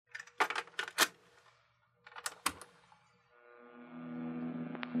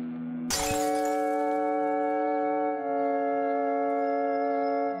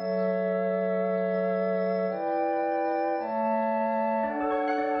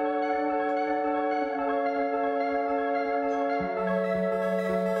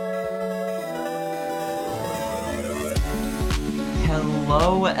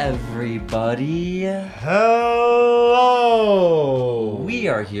Hello, everybody. Hello! We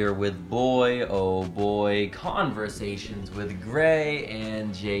are here with Boy Oh Boy Conversations with Gray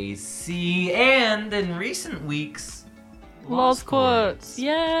and JC, and in recent weeks, Lost Quartz.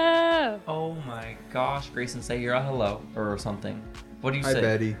 Yeah. Oh my gosh, Grayson, say your hello or something. What do you Hi, say?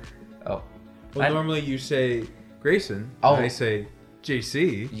 Betty. Oh. Well, normally you say Grayson, Oh. and I say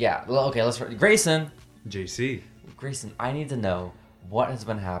JC. Yeah, well, okay, Grayson, I need to know what has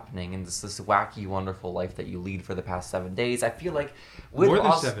been happening in this wacky, wonderful life that you lead for the past 7 days. I feel like with More than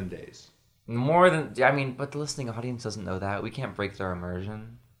us, 7 days. More than, I mean, but the listening audience doesn't know that. We can't break their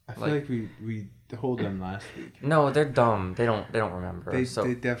immersion. I feel like we told them last week. No, they're dumb. They don't remember. They so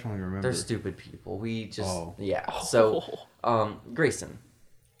definitely remember. they're stupid people. We just Oh. yeah. So Grayson,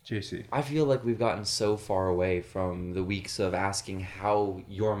 JC. I feel like we've gotten so far away from the weeks of asking how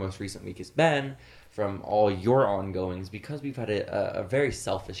your most recent week has been, from all your ongoings, because we've had a very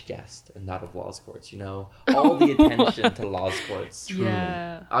selfish guest, and that of Lost Quartz, you know? All the attention to Lost Quartz.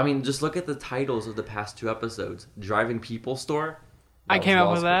 Yeah. I mean, just look at the titles of the past 2 episodes. Driving People Store. I was came up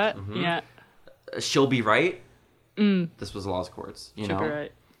Lost with that. Quartz. Mhm. Yeah. She'll Be Right. This was Lost Quartz, you Should know? be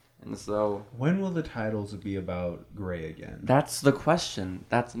right. And so When will the titles be about Gray again? that's the question.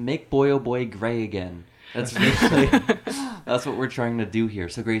 That's make Boy Oh Boy Gray again. That's really, that's what we're trying to do here.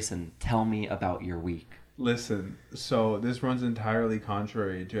 So Grayson, tell me about your week. Listen, so this runs entirely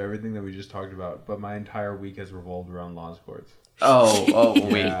contrary to everything that we just talked about, but my entire week has revolved around Lost Quartz. Oh,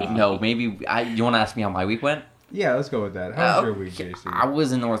 wait. Yeah. No, maybe you want to ask me how my week went? Yeah, let's go with that. How was your week, JC? I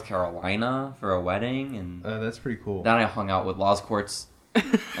was in North Carolina for a wedding, and That's pretty cool. then I hung out with Lost Quartz.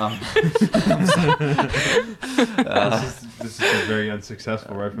 This has been very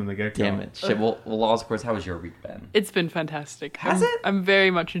unsuccessful right from the get-go. Damn it. Shit. Well, Lost Quartz, how was your week been? It's been fantastic. Has I'm, it? I'm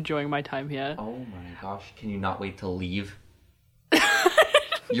very much enjoying my time here. Oh my gosh, can you not wait to leave?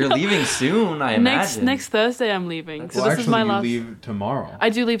 You're leaving soon, I imagine. Next Thursday I'm leaving. That's- So Well, this actually, is my you last. leave tomorrow. I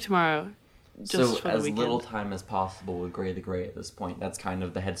do leave tomorrow. Just So for the as weekend. little time as possible with Gray the Gray at this point. That's kind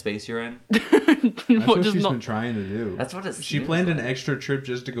of the headspace you're in. That's what does she's not- been trying to do. That's what it She seems planned an like. extra trip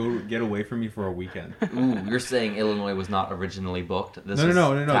just to go get away from me for a weekend. Ooh, you're saying Illinois was not originally booked? This No.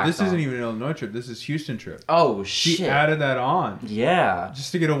 was tacked This isn't on. even an Illinois trip. This is Houston trip. Oh She shit! added that on Yeah.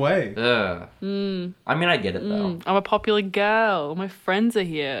 just to get away. Ugh. I mean, I get it though. I'm a popular girl. My friends are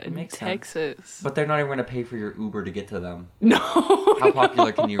here in makes sense. Texas. But they're not even gonna pay for your Uber to get to them. No. How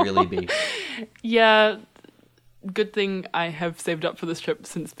popular can you really be? Yeah. Good thing I have saved up for this trip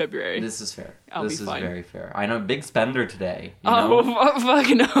since February. This is fair. I'll This be is fine. very fair. I know, big spender today. You know? Oh,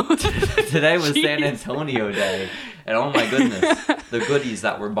 fucking no. Today was San Jeez. Antonio Day, and oh my goodness, the goodies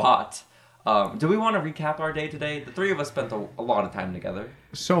that were bought. Do we want to recap our day today? The 3 of us spent a lot of time together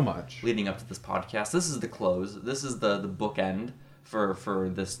So much. leading up to this podcast. This is the close. This is the bookend for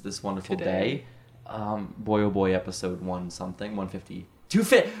this wonderful Today. day. Boy Oh Boy episode 150.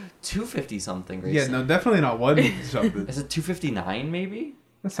 250 something. Yeah, Grayson. no, definitely not one something. Is it 259 maybe?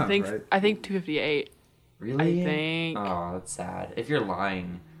 That sounds right. I think 258. Really? I think. Oh, that's sad. If you're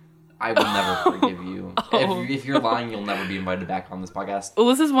lying, I will never forgive you. Oh. If you're lying, you'll never be invited back on this podcast. Well,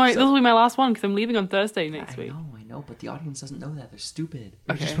 this will be my last one because I'm leaving on Thursday next week. I know, but the audience doesn't know that. They're stupid.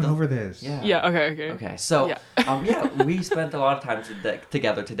 We just went over this. Yeah. Yeah. Okay. Okay, so Yeah. we spent a lot of time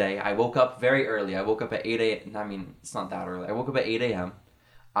together today. I woke up very early. I woke up at 8 a.m. I mean, it's not that early. I woke up at 8 a.m.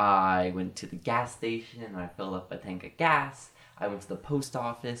 I went to the gas station and I filled up a tank of gas. I went to the post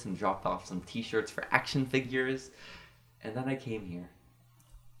office and dropped off some t-shirts for action figures. And then I came here.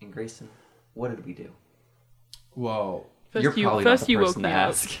 And Grayson, what did we do? Well, First You're you probably not the woke person me to up.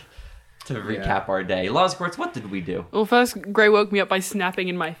 ask to recap our day. Lost Quartz, what did we do? Well, first Gray woke me up by snapping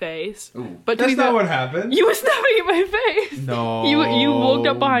in my face. Ooh. But to that's be fair, not what happened. you were snapping in my face. No. You walked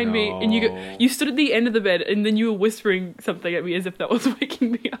up behind me and no. you stood at the end of the bed and then you were whispering something at me as if that was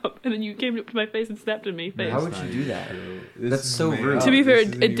waking me up and then you came up to my face and snapped in me face. How would That's you not do even that? true. That's is so made rude. up. To be fair, This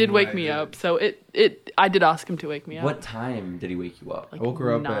isn't it did even wake what me I up, did. so I did ask him to wake me up. What time did he wake you up? Like I woke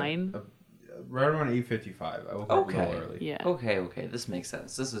her up 9. at right around 8:55. I woke her up a Okay. little early. Yeah. Okay, this makes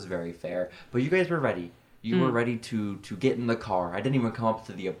sense. This is very fair. But you guys were ready. You were ready to get in the car. I didn't even come up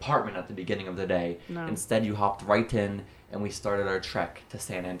to the apartment at the beginning of the day. No. Instead, you hopped right in, and we started our trek to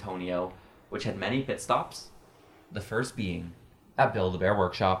San Antonio, which had many pit stops. The first being at Build-A-Bear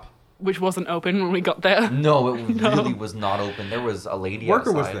Workshop. Which wasn't open when we got there. No, it No. really was not open. There was a lady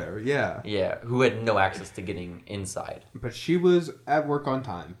Worker was outside. there, yeah. Yeah, who had no access to getting inside. But she was at work on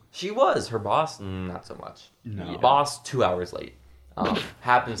time. She was. Her boss, not so much. No. Boss, 2 hours late.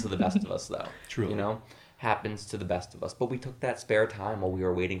 Happens to the best of us, though. Truly. You know? Happens to the best of us. But we took that spare time while we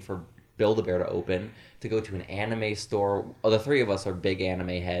were waiting for Build-A-Bear to open, to go to an anime store. The three of us are big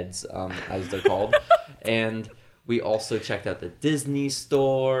anime heads, as they're called. And we also checked out the Disney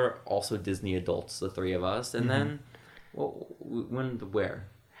store, also Disney Adults, the three of us. And then, where?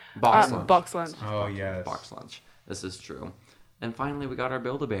 Box lunch. Box lunch. Oh, yes. Box lunch. This is true. And finally, we got our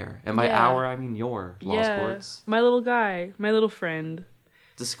Build-A-Bear. And by Yeah. our, I mean your Lost Quartz. My little guy, my little friend.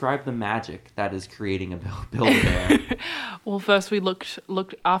 Describe the magic that is creating a Build-A-Bear. Well, first we looked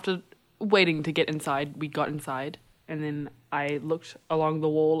after waiting to get inside. We got inside, and then I looked along the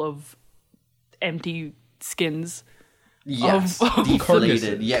wall of empty skins. Yes, Of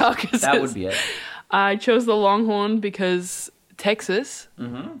deflated. Yeah, carcasses. that would be it. I chose the Longhorn because Texas.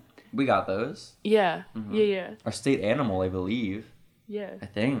 Mm-hmm. We got those. Yeah, Mm-hmm. yeah. Our state animal, I believe. Yeah. I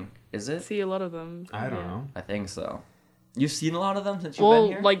think. Is it? See a lot of them. I don't know. I think so. You've seen a lot of them since you've Well,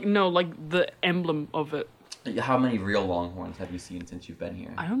 been here? like the emblem of it. How many real Longhorns have you seen since you've been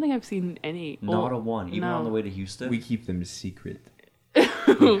here? I don't think I've seen any. Not a one. Even no. on the way to Houston? We keep them secret.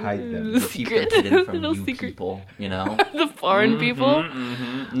 We hide them. We keep them Secret. hidden from Little you secret. people, you know? The foreign people.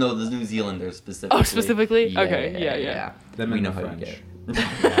 Mm-hmm. No, the New Zealanders specifically. Oh, specifically? Okay, yeah. Them we and know the how you French. get.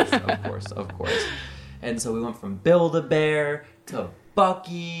 Yes, of course. And so we went from Build-A-Bear to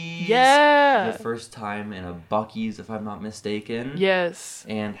Buc-ee's. Yeah. Your first time in a Buc-ee's, if I'm not mistaken. Yes.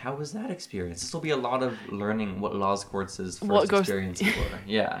 And how was that experience? This will be a lot of learning what Lost Quartz's first What goes- experiences were.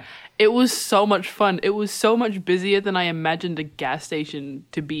 Yeah. It was so much fun. It was so much busier than I imagined a gas station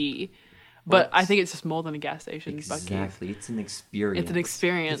to be. But I think it's just more than a gas station. Buc-ee's. Exactly. It's an experience. It's an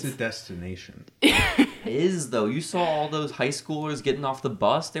experience. It's a destination. It is, though. You saw all those high schoolers getting off the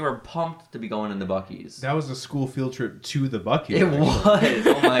bus. They were pumped to be going into Buc-ee's. That was a school field trip to the Buc-ee's. It was.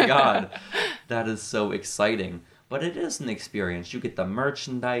 Oh my god. That is so exciting. But it is an experience. You get the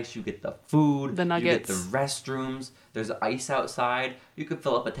merchandise, you get the food, The nuggets. you get the restrooms, there's ice outside, you can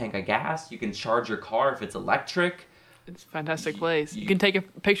fill up a tank of gas, you can charge your car if it's electric. It's a fantastic place. You can take a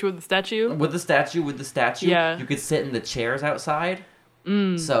picture with the statue. With the statue, Yeah. you could sit in the chairs outside.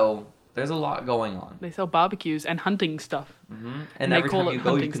 So there's a lot going on. They sell barbecues and hunting stuff. And They every call time it you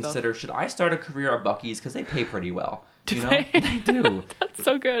go, you hunting stuff. consider, should I start a career at Buc-ee's? Because they pay pretty well. Do You know? they? They do. That's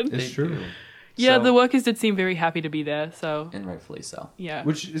so good. It's They true. do. Yeah, So- the workers did seem very happy to be there. So And rightfully so. yeah.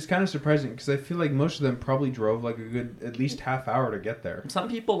 Which is kind of surprising because I feel like most of them probably drove like a good at least half hour to get there. Some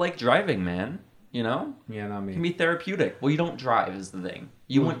people like driving, man. You know? Yeah, not It can me. be therapeutic. Well, you don't drive is the thing.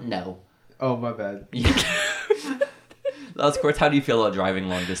 You wouldn't know. Oh, my bad. Of course, how do you feel about driving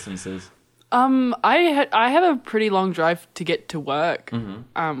long distances? I have a pretty long drive to get to work.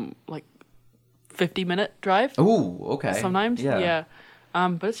 Mm-hmm. Like 50-minute drive Ooh, okay. sometimes. Yeah. Yeah.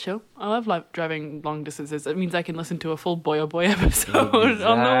 But it's chill. I love driving long distances. It means I can listen to a full Boy Oh Boy episode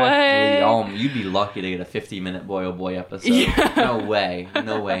on the way. You'd be lucky to get a 50-minute Boy Oh Boy episode. Yeah. No way.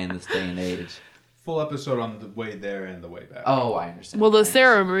 No way in this day and age. Full episode on the way there and the way back. Oh, I understand. Well, the I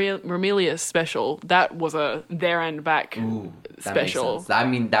Sarah Ramelius special, that was a there and back understand. Ooh, that special. Makes sense. I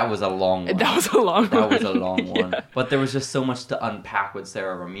mean, that was a long one. That was a long one. That was a long one. Yeah. But there was just so much to unpack with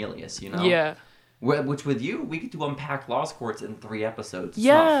Sarah Ramelius, you know? Yeah. Which with you, we get to unpack Lost Quartz in 3 episodes. It's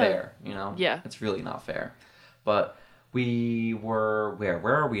Yeah. not fair, you know? Yeah. It's really not fair. But we were, where?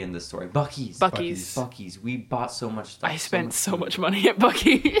 Where are we in this story? Buc-ee's. Buc-ee's. Buc-ee's. We bought so much stuff. I spent so food. much money at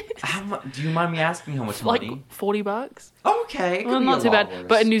Buc-ee's. How much? Do you mind me asking how much Like money? $40. Okay. It could Well, be not a too lot bad. worse.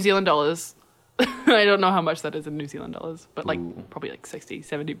 But in New Zealand dollars, I don't know how much that is in New Zealand dollars, but like Ooh. probably like 60,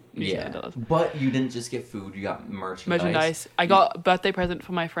 70 New Zealand dollars. But you didn't just get food, you got Merchandise. I got a birthday present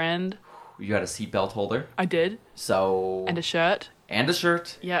for my friend. You got a seatbelt holder. I did. So. And a shirt. And a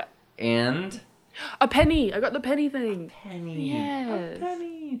shirt. Yeah. And. A penny. I got the penny thing. Penny. Yes. A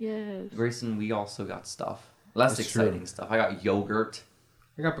penny. Yes. Grayson, we also got stuff. Less That's exciting true. stuff. I got yogurt.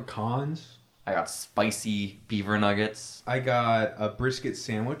 I got pecans. I got spicy beaver nuggets. I got a brisket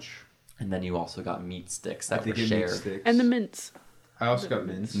sandwich. And then you also got meat sticks I that were did get meat shared. sticks. And the mints. I also got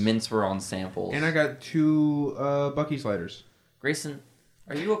mints. Mints were on samples. And I got 2 Bucky sliders. Grayson,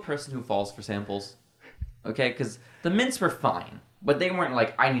 are you a person who falls for samples? Okay, because the mints were fine. But they weren't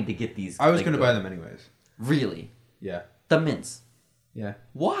like, I need to get these. I was like, going to buy them anyways. Really? Yeah. The mints. Yeah.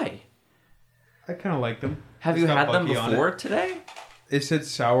 Why? I kind of like them. Have It's you got had them Bucky on before today? It said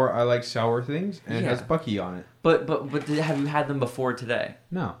sour. I like sour things. And it has Yeah. Bucky on it. But have you had them before today?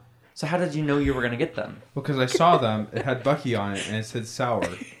 No. So how did you know you were going to get them? Because I saw them. It had Bucky on it. And it said sour.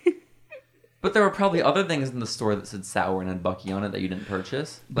 But there were probably other things in the store that said sour and had Bucky on it that you didn't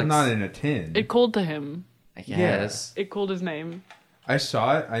purchase. But not in a tin. It called to him. I guess. It called his name. I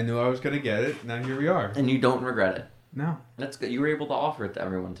saw it. I knew I was going to get it. Now here we are. And you don't regret it. No. That's good. You were able to offer it to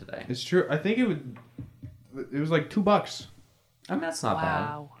everyone today. It's true. I think it was like $2. I mean, that's not bad.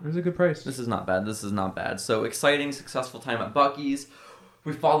 Wow. It was a good price. This is not bad. This is not bad. So exciting, successful time at Buc-ee's.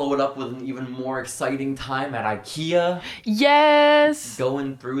 We follow it up with an even more exciting time at IKEA. Yes.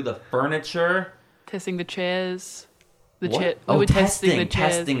 Going through the furniture. Testing the chairs. We Oh, were testing the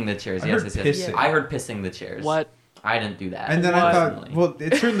chairs. Testing the chairs. I Yes, heard yes, yes. pissing. I heard pissing the chairs. What? I didn't do that. And then I thought, personally. well,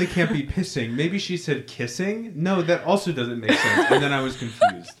 it certainly can't be pissing. Maybe she said kissing? No, that also doesn't make sense. And then I was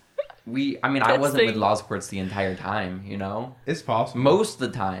confused. I wasn't with Testing. Losquarts the entire time, you know? It's possible. Most of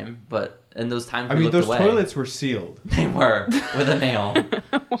the time, but in those times I we mean, looked those away. toilets were sealed. They were, with a nail.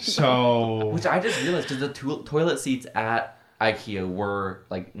 So... Which I just realized, because the toilet seats at IKEA were,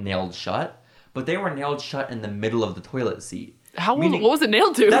 like, nailed shut, but they were nailed shut in the middle of the toilet seat. What Meaning- was it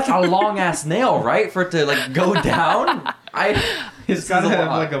nailed to? That's a long-ass nail, right? For it to, like, go down? It's gotta have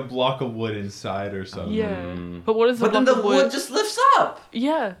like a block of wood inside or something. Yeah. But what is the But then block the of wood just lifts up!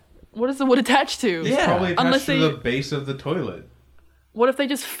 Yeah. What is the wood attached to? Yeah. Probably attached Unless to they- the base of the toilet. What if they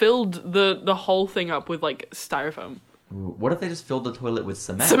just filled the whole thing up with like styrofoam? What if they just filled the toilet with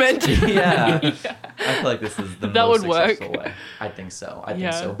cement? Cement. Yeah. Yeah. I feel like this is the That most would work. successful way. I think so. I think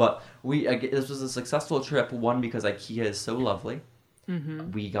Yeah. so. But this was a successful trip. One, because IKEA is so lovely.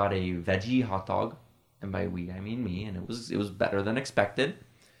 Mm-hmm. We got a veggie hot dog, and by we I mean me, and it was better than expected.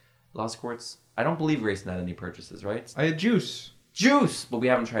 Lost Quartz. I don't believe Grayson had any purchases, right? I had juice. Juice, but we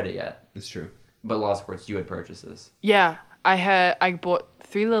haven't tried it yet. It's true. But Lost Quartz, you had purchases. Yeah. I bought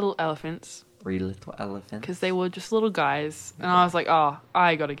 3 little elephants 3 little elephants. because they were just little guys, and I was like, oh,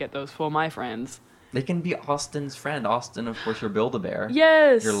 I gotta get those for my friends. They can be Austin's friend. Austin, of course, your Build-A-Bear.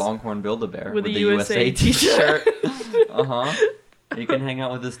 Yes. Your Longhorn Build-A-Bear With with a the USA USA t-shirt. Uh-huh. You can hang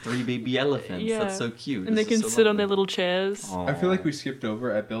out with his 3 baby elephants. Yeah. That's so cute. And they This is can so sit on their lovely. little chairs. Aw. I feel like we skipped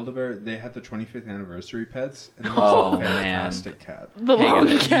over at Build-A-Bear. They had the 25th anniversary pets. And it was Oh, a man. fantastic cat. The Hey, long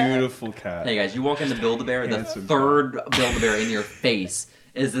guys. cat. Beautiful cat. Hey guys, you walk into Build-A-Bear, the Handsome third Build-A-Bear in your face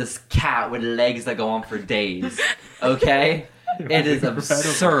is this cat with legs that go on for days. Okay? It is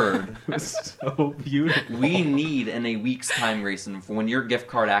absurd. It was so beautiful. We need in a week's time, Grayson, for when your gift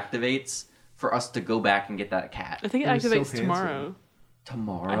card activates, for us to go back and get that cat. I think it It was so activates handsome. tomorrow.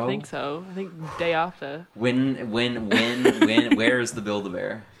 Tomorrow? I think so. I think day after. When, where is the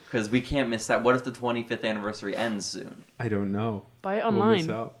Build-A-Bear? Because we can't miss that. What if the 25th anniversary ends soon? I don't know. Buy it We'll miss online.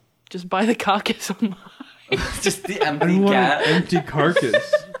 out. Just buy the carcass online. Just the I empty don't want cat? an empty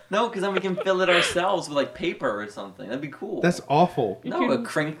carcass. No, because then we can fill it ourselves with like paper or something. That'd be cool. That's awful. No, a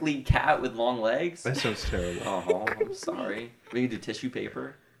crinkly cat with long legs. That sounds terrible. Oh, I'm sorry. We can do tissue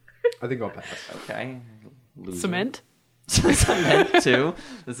paper. I think I'll pass. Okay. Loser. Cement? Cement too.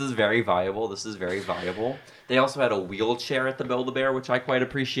 This is very viable. They also had a wheelchair at the Build-A-Bear, which I quite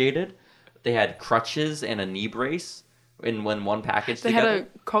appreciated. They had crutches and a knee brace in one package They together. had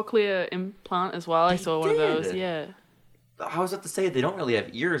a cochlear implant as well. I They saw one of those. did? Yeah. I was about to say they don't really have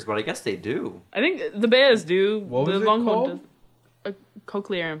ears, but I guess they do. I think the bears do. What the was it Longhorn called? does. A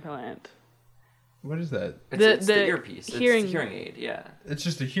cochlear implant. What is that? It's the The earpiece. hearing- It's the hearing aid, yeah. It's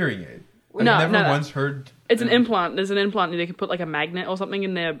just a hearing aid. No, I've never no. once heard. It's an implant. There's an implant. They can put like a magnet or something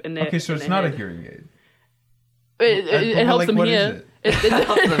in their. Okay, so in it's their not a head. hearing aid. It But, helps like, them what is hear. it? It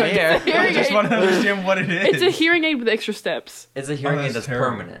helps them hear. it's a I hearing just aid. want to understand what it is. It's a hearing aid with extra steps. It's a hearing aid that's that's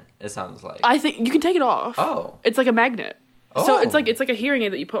terrible. permanent, it sounds like. I think you can take it off. Oh. It's like a magnet. So Oh. it's like a hearing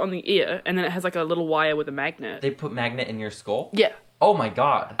aid that you put on the ear, and then it has like a little wire with a magnet. They put magnet in your skull? Yeah. Oh my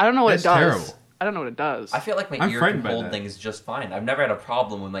god. I don't know what That's it does. terrible. I don't know what it does. I feel like my I'm ear can frightened by hold that. things just fine. I've never had a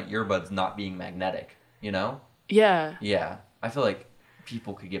problem with my earbuds not being magnetic, you know? Yeah. Yeah. I feel like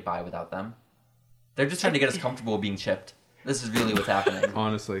people could get by without them. They're just trying to get us comfortable with being chipped. This is really what's happening.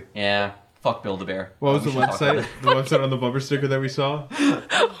 Honestly. Yeah. Fuck Build-A-Bear. What was We the should talk about website? The website on the bumper sticker that we saw? it.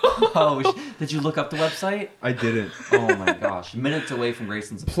 Oh, did you look up the website? I didn't. Oh my gosh. Minutes away from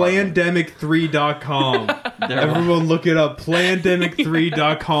Grayson's apartment. Plandemic3.com. There- Everyone look it up.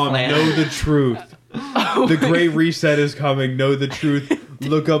 Plandemic3.com. Plan- Know the truth. The Great Reset is coming. Know the truth.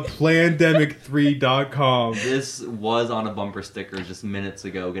 Look up Plandemic3.com. This was on a bumper sticker just minutes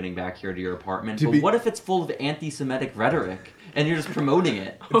ago getting back here to your apartment. To But be- what if it's full of anti-Semitic rhetoric and you're just promoting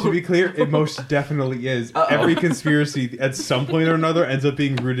it? To be clear, it most definitely is. Uh-oh. Every conspiracy at some point or another ends up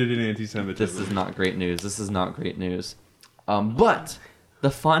being rooted in anti-Semitism. This is not great news. This is not great news. But the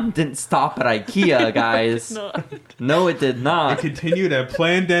fun didn't stop at IKEA, guys. No. No, it did It not. continued at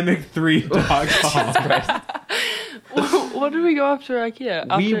Plandemic3.com. What did we go after IKEA?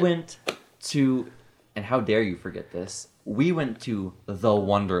 We After- went to, and how dare you forget this? We went to the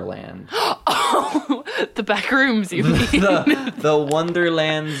Wonderland. the back rooms, you mean? the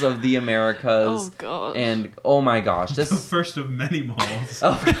Wonderlands of the Americas. Oh, God. And oh my gosh, The this first of many malls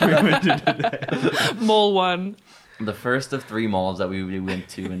Oh, we went to today. Mall 1. The first of 3 malls that we went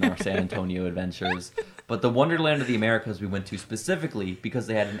to in our San Antonio adventures. But the Wonderland of the Americas we went to specifically because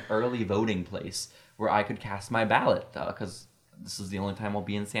they had an early voting place where I could cast my ballot, because this is the only time I'll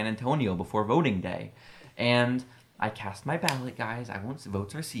be in San Antonio before voting day. And I cast my ballot, guys. I won't.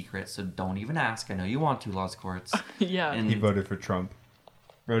 Votes are secret, so don't even ask. I know you want to, Laws Courts. Yeah. And He voted for Trump.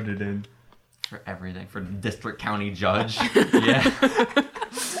 Voted in. for everything, for district county judge. Yeah.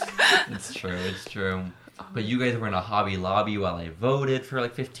 It's true. It's true. But you guys were in a Hobby Lobby while I voted for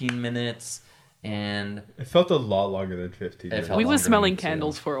like 15 minutes, and It felt a lot longer than 15 It minutes. felt We were longer smelling than me, too.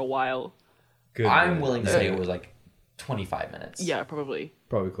 candles for a while. Good I'm man. willing to say it was like 25 minutes. Yeah, probably.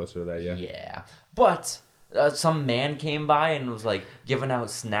 Probably closer to that, yeah. Yeah. But some man came by and was like giving out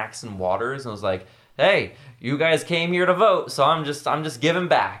snacks and waters and was like, "Hey, you guys came here to vote, so I'm just giving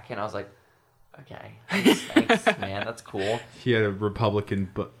back." And I was like, "Okay, thanks, man. That's cool." He had a Republican,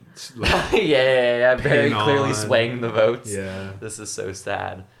 but Yeah. Very Hang clearly on. swaying the votes. yeah. This is so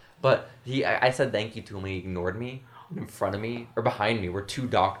sad. But I said thank you to him. He ignored me. In front of me or behind me were 2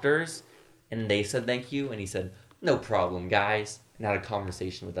 doctors, and they said thank you. And he said, "No problem, guys." And had a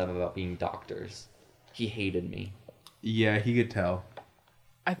conversation with them about being doctors. He hated me. Yeah, he could tell.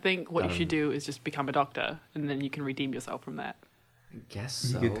 I think what you should do is just become a doctor, and then you can redeem yourself from that. I guess He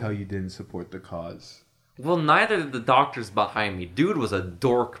so. could tell you didn't support the cause. Well, neither did the doctors behind me. Dude was a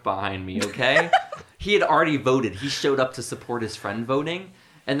dork behind me, okay? He had already voted. He showed up to support his friend voting.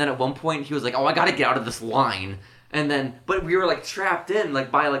 And then at one point he was like, "Oh, I gotta get out of this line." And then, but we were like trapped in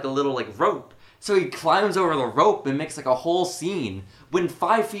like by like a little like rope. So he climbs over the rope and makes like a whole scene. When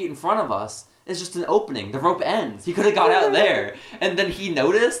 5 feet in front of us is just an opening. The rope ends. He could have got out there. And then he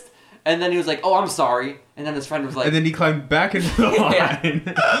noticed. And then he was like, "Oh, I'm sorry." And then his friend was like, And then he climbed back into the Yeah.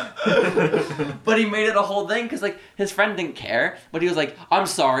 line. but he made it a whole thing because like his friend didn't care, but he was like, "I'm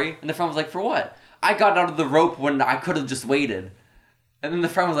sorry," and the friend was like, "For what?" "I got out of the rope when I could have just waited." And then the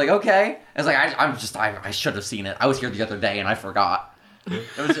friend was like, "Okay." I was like, I should have seen it. I was here the other day and I forgot.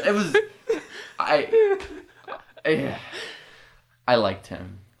 I liked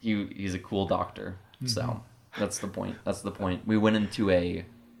him. He's a cool doctor. So that's the point. That's the point. We went into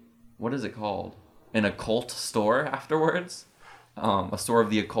what is it called? An occult store afterwards. A store of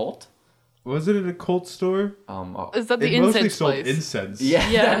the occult. Was it an occult store? Is that the It mostly incense sold place? incense. Yeah,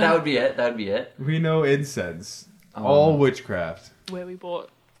 Yeah. that would be it. That would be it. We know incense. All witchcraft. Where we bought.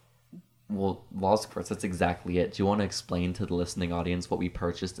 Well, Laws Courts, that's exactly it. Do you want to explain to the listening audience what we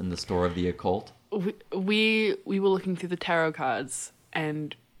purchased in the store of the occult? We were looking through the tarot cards,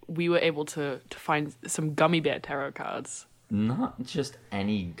 and we were able to find some gummy bear tarot cards. Not just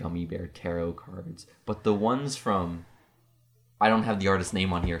any gummy bear tarot cards, but the ones from... I don't have the artist's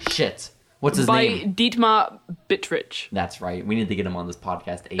name on here. Shit. What's his By name? Dietmar Bittrich. That's right. We need to get him on this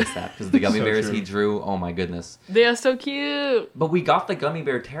podcast ASAP because the gummy So bears true. he drew, oh my goodness. They are so cute. But we got the gummy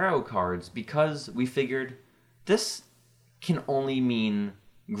bear tarot cards because we figured this can only mean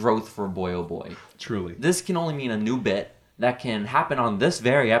growth for Boy Oh Boy. Truly. This can only mean a new bit that can happen on this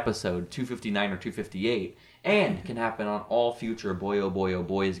very episode, 259 or 258, and can happen on all future Boy Oh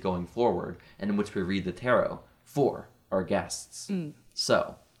Boys going forward, and in which we read the tarot for our guests.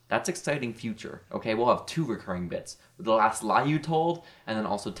 So, that's exciting future. Okay, we'll have 2 recurring bits. The last lie you told, and then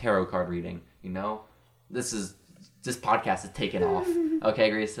also tarot card reading. You know? This podcast is taking off. Okay,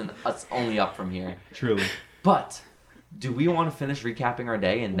 Grayson? It's only up from here. Truly. But, do we want to finish recapping our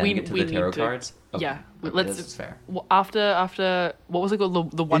day and then get to the tarot need to- cards? Okay. Yeah, Okay, let's. this is fair. After what was it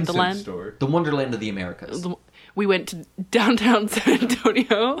called? The Wonderland. Incense store. The Wonderland of the Americas. We went to downtown San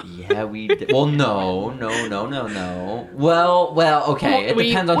Antonio. Yeah, we did. Well, no. Well, okay. It We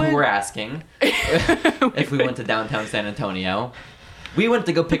depends on who went- we're asking. If we went to downtown San Antonio. We went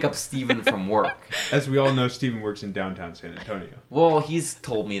to go pick up Steven from work. As we all know, Steven works in downtown San Antonio. Well, he's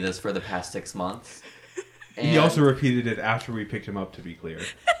told me this for the past 6 months. He also repeated it after we picked him up, to be clear.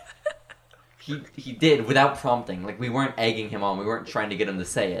 He did without prompting. Like, we weren't egging him on. We weren't trying to get him to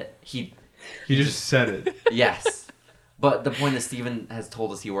say it. He just said it. Yes. But the point is, Steven has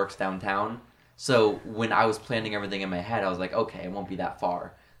told us he works downtown. So when I was planning everything in my head, I was like, okay, it won't be that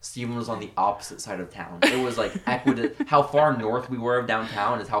far. Steven was on the opposite side of town. It was like how far north we were of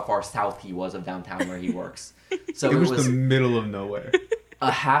downtown is how far south he was of downtown where he works. So It was the middle of nowhere. a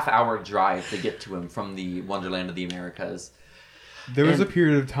half-hour drive to get to him from the Wonderland of the Americas. There was And- a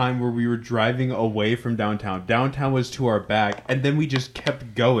period of time where we were driving away from downtown. Downtown was to our back, and then we just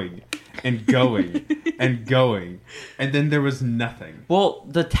kept going and going and going. And then there was nothing. Well,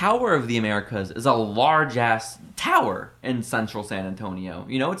 the Tower of the Americas is a large-ass tower in central San Antonio.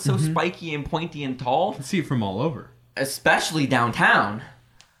 You know, it's so spiky and pointy and tall. You can see it from all over. Especially downtown.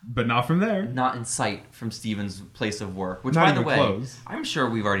 But not from there. not in sight from Steven's place of work. Which, Not by the even way, close. I'm sure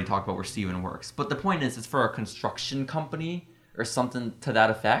we've already talked about where Steven works. But the point is, it's for a construction company or something to that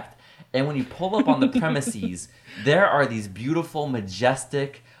effect. And when you pull up on the premises, there are these beautiful,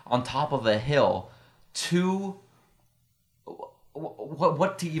 majestic, on top of a hill, two...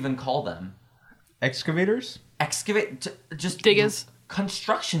 What to even call them? Excavators? Just Diggers.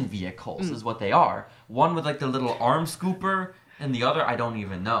 Construction vehicles is what they are. One with like the little arm scooper, and the other I don't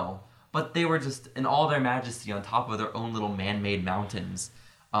even know. But they were just in all their majesty on top of their own little man-made mountains,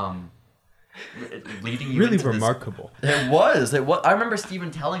 leading you Really into remarkable. It was. I remember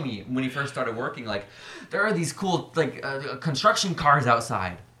Steven telling me when he first started working, like, there are these cool like construction cars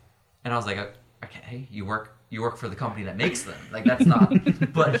outside, and I was like, okay, you work for the company that makes them. Like, that's not.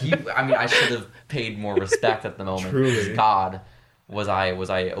 But I should have paid more respect at the moment. Truly. God, was I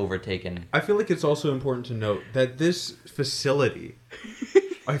overtaken? I feel like it's also important to note that this facility,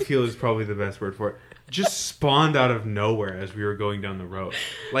 I feel is probably the best word for it, just spawned out of nowhere as we were going down the road.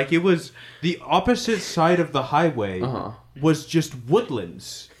 Like, it was the opposite side of the highway was just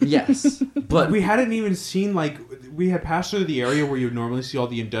woodlands. Yes, but We hadn't even seen, like, we had passed through the area where you would normally see all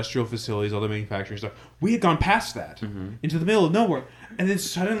the industrial facilities, all the manufacturing stuff. We had gone past that into the middle of nowhere. And then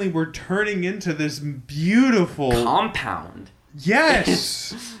suddenly we're turning into this beautiful... compound.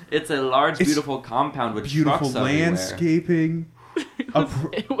 Yes! It's a large, beautiful compound with Beautiful trucks everywhere. landscaping.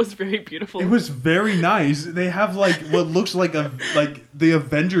 It was very beautiful. It was very nice. They have like what looks like the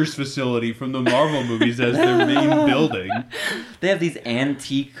Avengers facility from the Marvel movies as their main building. They have these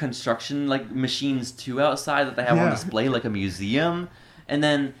antique construction like machines too outside that they have on Yeah. display like a museum. And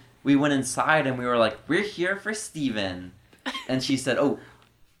then we went inside and we were like, "We're here for Steven." And she said, "Oh,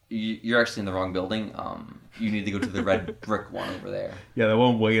 you're actually in the wrong building. You need to go to the red brick one over there." Yeah, that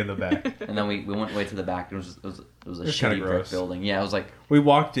one way in the back. And then we went way to the back. It was a It's shitty kinda brick gross. building. Yeah, it was like, We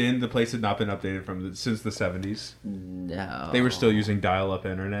walked in. The place had not been updated since the 70s. no. They were still using dial-up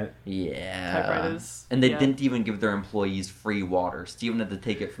internet. Yeah. Typewriters. And they Yeah. didn't even give their employees free water. Steven had to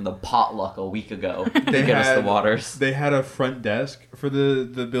take it from the potluck a week ago to They get us the had- waters. They had a front desk for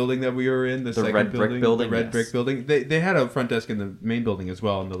the building that we were in. The second red brick building, The red yes. brick building. They had a front desk in the main building as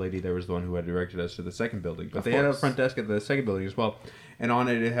well, and the lady there was the one who had directed us to the second building. But Of they had a course. front desk at the second building as well, and on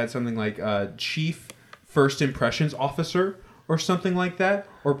it had something like Chief First Impressions Officer or something like that,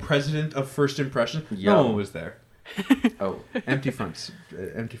 or President of First Impressions. Yo. No one was there. Oh, Empty front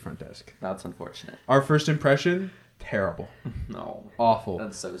desk. that's unfortunate. Our first impression, terrible, No. awful.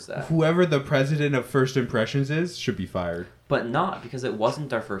 That's so sad. Whoever the president of First Impressions is should be fired. But not, because it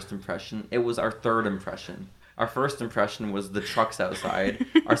wasn't our first impression. It was our third impression. Our first impression was the trucks outside.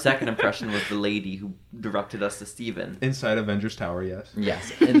 Our second impression was the lady who directed us to Steven. Inside Avengers Tower, yes.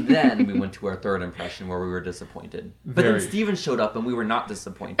 Yes, and then we went to our third impression where we were disappointed. But Very. then Steven showed up and we were not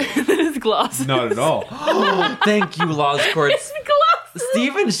disappointed. His glasses. Not at all. Thank you, Laws Courts. His glasses.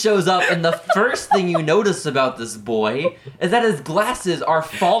 Steven shows up, and the first thing you notice about this boy is that his glasses are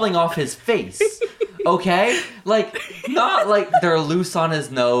falling off his face. Okay? Like, not like they're loose on his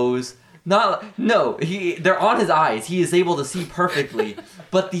nose. They're on his eyes. He is able to see perfectly.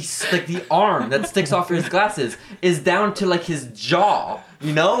 But the arm that sticks off his glasses is down to like his jaw.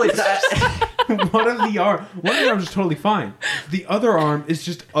 You know? It's one of the arms is totally fine. The other arm is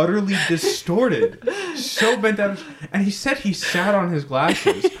just utterly distorted. So bent down. And he said he sat on his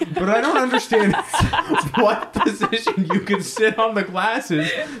glasses. But I don't understand what position you can sit on the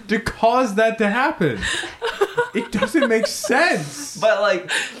glasses to cause that to happen. It doesn't make sense. But like,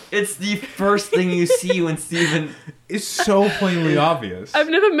 it's the first thing you see when Steven. It's so plainly obvious. I've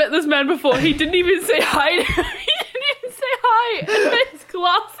never met this man before. He didn't even say hi to me. He didn't even say hi. And his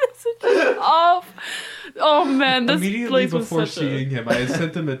glasses are just off. Oh man, this Immediately place was before such seeing him, I had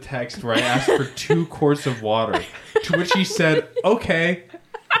sent him a text where I asked for 2 quarts of water, to which he said, "Okay,"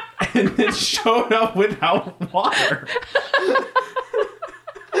 and then showed up without water.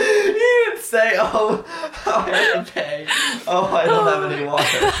 He didn't say, "Oh, I have to pay. Oh, I don't have any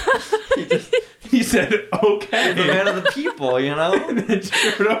water." He said, The "Okay," man of the people, you know? and then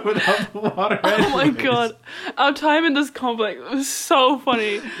showed up without the water. Oh my anyways. god. Our time in this complex was so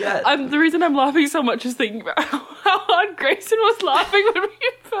funny. Yeah. The reason I'm laughing so much is thinking about how hard Grayson was laughing when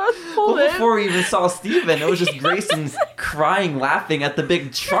we first pulled Well, in. before we even saw Steven, it was just Grayson crying, laughing at the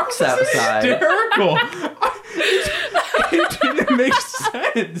big trucks outside. Hysterical. It didn't make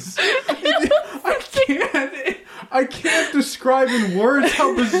sense. I can't describe in words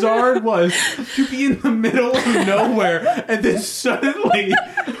how bizarre it was to be in the middle of nowhere and then suddenly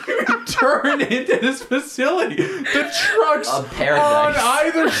 2 turn into this facility. The trucks A on paradise.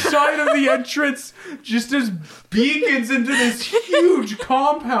 either side of the entrance just as beacons into this huge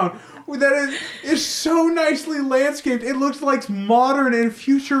compound that is so nicely landscaped. It looks like modern and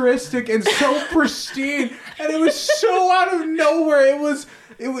futuristic and so pristine. And it was so out of nowhere.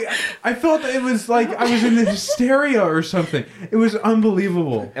 I felt that it was like I was in hysteria or something. It was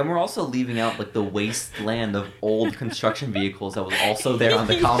unbelievable. And we're also leaving out like the wasteland of old construction vehicles that was also there on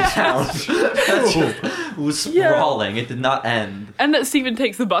the compound. That's just, it was sprawling. It did not end. And that Steven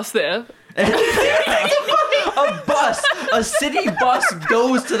takes the bus there. A city bus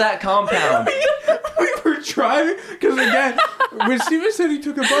goes to that compound. We were driving, because again, when Steven said he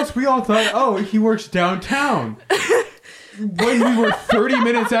took a bus, we all thought, oh, he works downtown. When we were 30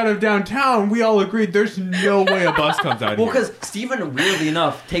 minutes out of downtown, we all agreed there's no way a bus comes out Well, here. because Steven, weirdly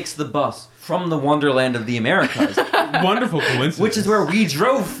enough, takes the bus from the Wonderland of the Americas, Wonderful coincidence. which is where we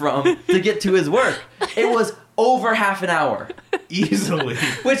drove from to get to his work. It was over half an hour. Easily.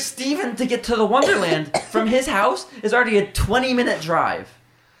 Which Steven, to get to the Wonderland from his house, is already a 20-minute drive.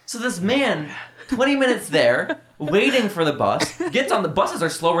 So this man, 20 minutes there, waiting for the bus, gets on the buses are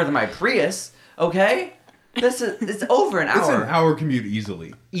slower than my Prius, okay? It's over an hour. It's an hour commute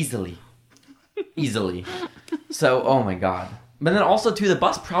easily. Easily. So, oh my god. But then also, too, the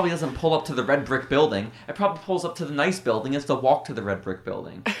bus probably doesn't pull up to the red brick building. It probably pulls up to the nice building and has to walk to the red brick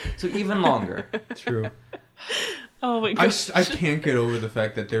building. So even longer. True. Oh my I gosh. can't get over the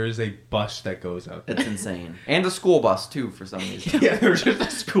fact that there is a bus that goes out there. It's insane. And a school bus, too, for some reason. Yeah, there's just a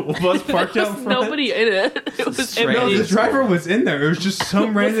school bus parked There out was front. nobody in it. It was Strange. No, empty. the driver was in there. It was just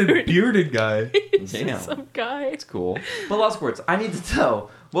some random bearded guy. Damn. Some guy. It's cool. But Lost Quartz, I need to know,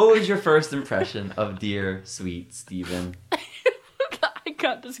 what was your first impression of dear, sweet Steven? I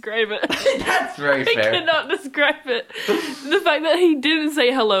can't describe it. That's very I fair. cannot describe it. The fact that he didn't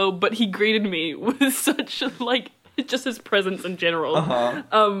say hello, but he greeted me was such like just his presence in general. Uh-huh.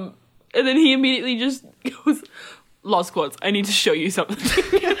 And then he immediately just goes, "Lost Quartz, I need to show you something."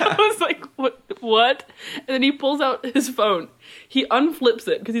 And I was like, what? And then he pulls out his phone. He unflips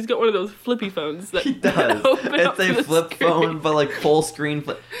it because he's got one of those flippy phones that He does. open up It's to a the flip screen. phone, but like full screen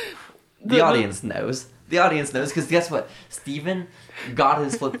flip. The The- audience knows. The audience knows, because guess what? Steven got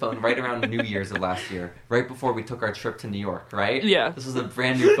his flip phone right around New Year's of last year, right before we took our trip to New York, right? Yeah. This was a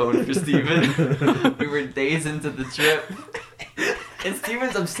brand new phone for Steven. We were days into the trip. And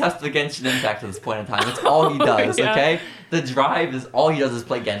Steven's obsessed with Genshin Impact at this point in time. It's all he does, yeah. okay? The drive is all he does is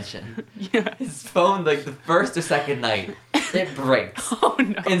play Genshin. Yeah. His phone, like the first or second night, it breaks. Oh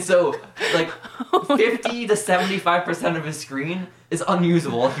no. And so, like, Oh my 50 to 75% of his screen is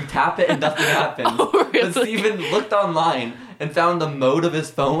unusable. If you tap it and nothing happens. Oh, really? But Steven looked online and found the mode of his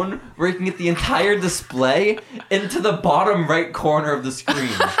phone where he can get the entire display into the bottom right corner of the screen.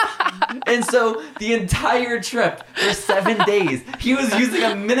 And so, the entire trip, for 7 days, he was using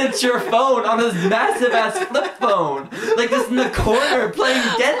a miniature phone on his massive-ass flip phone. Like, just in the corner, playing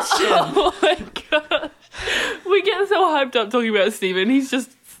Genshin. Oh my god. We get so hyped up talking about Steven. He's just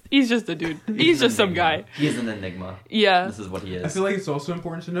a dude. He's just some guy. He is an enigma. Yeah. This is what he I is. feel like it's also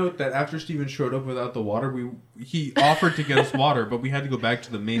important to note that after Steven showed up without the water, he offered to get us water, but we had to go back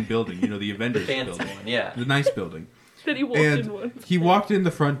to the main building, the The Avengers fancy building. one, yeah. The nice building. Then he walked in And once. he walked in the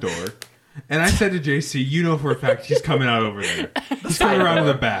front door, and I said to JC, you know for a fact he's coming out over there. He's coming around to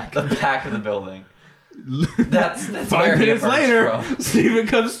the back. The back of the building. That's where 5 he minutes emerged later, from. Steven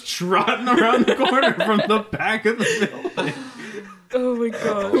comes trotting around the corner from the back of the building Oh my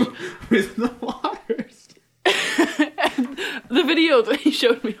god. with the waters. The video that he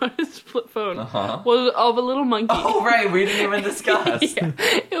showed me on his flip phone Uh-huh. was of a little monkey. Oh, right, we didn't even discuss. Yeah.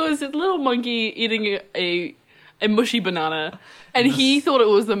 It was a little monkey eating a mushy banana, and he thought it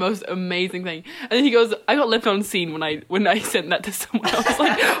was the most amazing thing. And then he goes, "I got left on scene when I sent that to someone."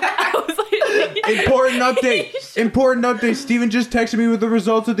 I was like, Important update. Important update. Steven just texted me with the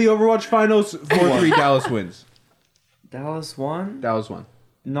results of the Overwatch Finals. 4-3 Dallas wins. Dallas won? Dallas won.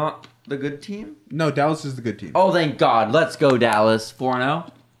 Not the good team? No, Dallas is the good team. Oh, thank God. Let's go, Dallas. 4-0?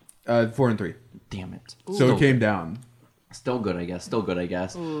 4-3. Damn it. So it came down. Still good, I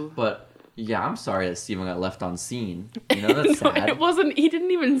guess. But, yeah, I'm sorry that Steven got left on scene. You know, that's no, sad. it wasn't. He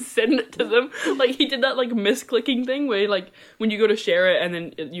didn't even send it to them. Like he did that like misclicking thing where like when you go to share it and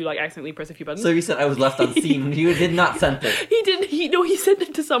then you like accidentally press a few buttons. So you said I was left on scene. You did not send it. He did. He sent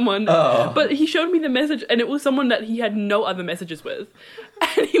it to someone. Oh. But he showed me the message, and it was someone that he had no other messages with.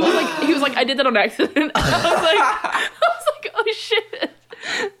 And he was like, I did that on accident. I was like, oh shit,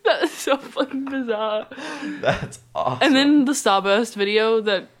 that is so fucking bizarre. That's awesome. And then the Starburst video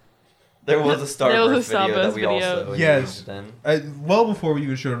that There was a Starburst video that Starburst we video. also Yes. engaged in. Well before we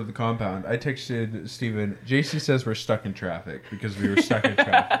even showed up to the compound, I texted Steven, JC says we're stuck in traffic because we were stuck in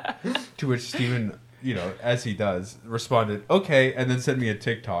traffic. To which Steven, as he does, responded, okay, and then sent me a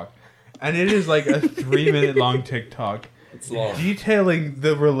TikTok. And it is like a 3-minute long TikTok It's long. detailing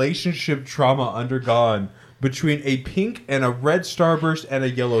the relationship trauma undergone between a pink and a red starburst and a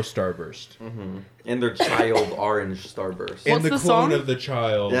yellow starburst. And their child orange Starburst. And What's the the clone song? of the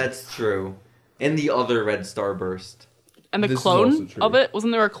child. That's true. And the other red Starburst. And the This is also clone true. of it,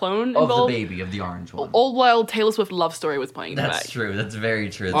 wasn't there a clone Of the involved? baby, of the orange one. All while Taylor Swift Love Story was playing in the That's back. true. That's very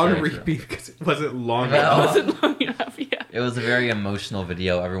true. That's on very true. repeat because it wasn't long Well, enough. Wasn't long enough, yeah. It was a very emotional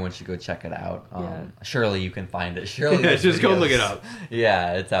video. Everyone should go check it out. Yeah. Surely you can find it. Surely Yeah, there's just go videos. look it up.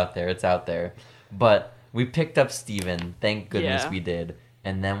 Yeah, it's out there. It's out there. But we picked up Steven. Thank goodness Yeah. we did.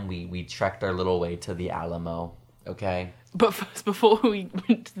 And then we trekked our little way to the Alamo. Okay? But first, before we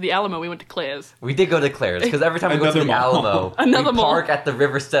went to the Alamo, we went to Claire's. We did go to Claire's because every time we go to the Another mall. Alamo, Another we mall. park at the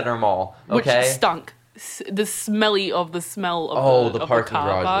River Center Mall. Okay? Which stunk. The smelly of the smell of Oh, the the parking car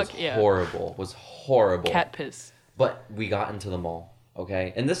garage park. was Yeah. horrible. Was horrible. Cat piss. But we got into the mall,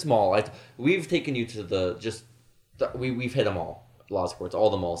 okay? And this mall, we've taken you to we've hit them all. Law Sports, all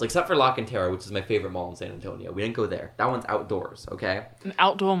the malls, except for La Cantera, which is my favorite mall in San Antonio. We didn't go there. That one's outdoors, okay? An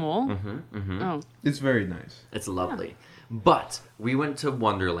outdoor mall? Mm-hmm. Oh. It's very nice. It's lovely. But we went to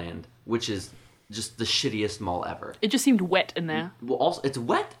Wonderland, which is just the shittiest mall ever. It just seemed wet in there. Well, also, it's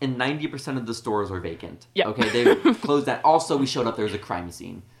wet and 90% of the stores are vacant. Yeah. Okay, they closed that. Also, we showed up, there was a crime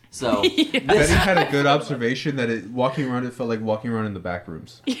scene. So, Betty had a good observation that walking around, it felt like walking around in the back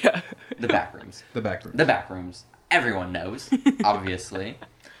rooms. Yeah. the back rooms. The back rooms. The back rooms. Everyone knows, obviously.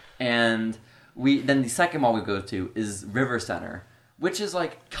 And then the second mall we go to is River Center, which is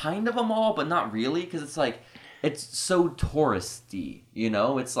like kind of a mall, but not really, because it's so touristy,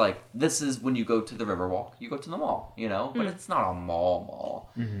 It's like, this is when you go to the Riverwalk, you go to the mall, But it's not a mall.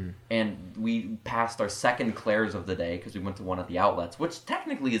 Mm-hmm. And we passed our second Claire's of the day, because we went to one of the outlets, which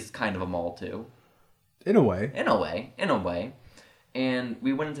technically is kind of a mall too. In a way. In a way. And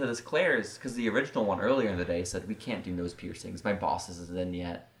we went into this Claire's because the original one earlier in the day said, we can't do nose piercings. My boss isn't in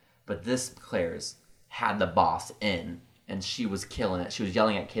yet. But this Claire's had the boss in, and she was killing it. She was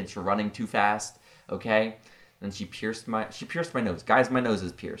yelling at kids for running too fast, okay? And she pierced my nose. Guys, my nose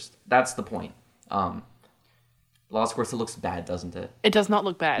is pierced. That's the point. Law Sports, it looks bad, doesn't it? It does not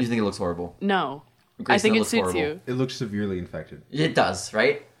look bad. You think it looks horrible? No. I Grayson, think it looks suits horrible. you. It looks severely infected. It does,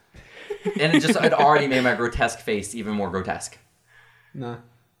 right? And it already made my grotesque face even more grotesque. Nah.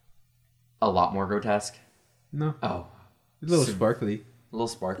 A lot more grotesque. No. Oh. It's a little So- sparkly. A little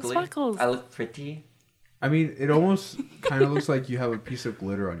sparkly. Sparkles. I look pretty. I mean, it almost kind of looks like you have a piece of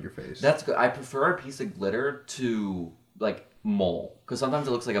glitter on your face. That's good. I prefer a piece of glitter to like mole, because sometimes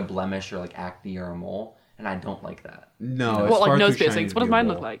it looks like a blemish or like acne or a mole, and I don't like that. No, it's What, like far nose too shiny piercings? to What be does a mine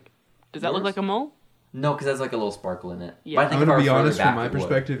mole. look like? Does that look Yours? like a mole? No, because there's like a little sparkle in it. Yeah. But I think I'm if gonna I be were further honest, from back, my it would.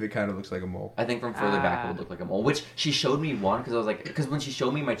 perspective, it kind of looks like a mole. I think from further back it would Ah. look like a mole. Which she showed me one because I was like, because when she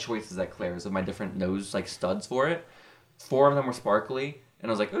showed me my choices at Claire's of my different nose like studs for it, 4 of them were sparkly, and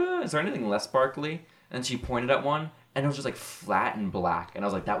I was like, is there anything less sparkly? And she pointed at one, and it was just like flat and black, and I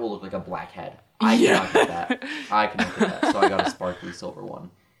was like, that will look like a black head. I cannot get that. I cannot get that. So I got a sparkly silver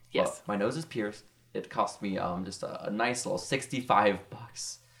one. Yes. But my nose is pierced. It cost me just a nice little $65,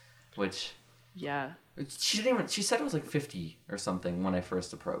 which Yeah. she didn't even. She said it was like 50 or something when I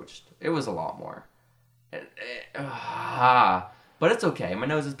first approached. It was a lot more. But it's okay. My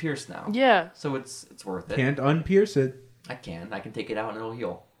nose is pierced now. Yeah. So it's worth it. Can't unpierce it. I can take it out and it'll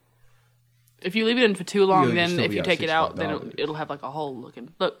heal. If you leave it in for too long, You'll then still if be you out take it out, then $65. it'll have like a hole looking.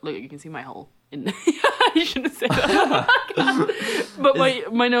 Look, you can see my hole. I shouldn't say that. But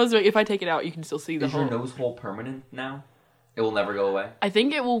my nose, if I take it out, you can still see the Is hole. your nose hole permanent now? It will never go away? I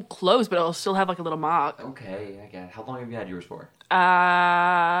think it will close, but it'll still have like a little mark. Okay, I get it. How long have you had yours for?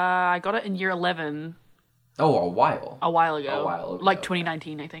 I got it in year 11 Oh, a while. a while ago. A while ago. Like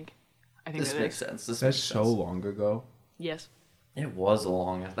 2019, I think. I think This it makes is. sense. This That's makes so sense. long ago. Yes. It was a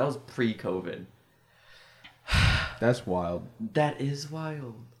long. That was pre-COVID. That's wild. That is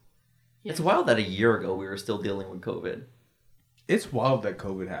wild. Yes. It's wild that a year ago we were still dealing with COVID. It's wild that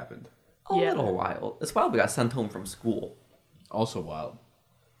COVID happened. A Yeah. little wild. It's wild we got sent home from school. Also wild.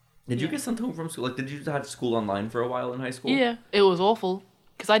 Did you get sent home from school? Like, did you have school online for a while in high school? Yeah, it was awful.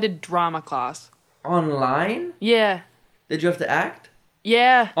 Because I did drama class. Online? Yeah. Did you have to act?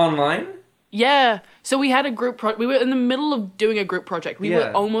 Yeah. Online? Yeah. So we had a group we were in the middle of doing a group project. We Yeah.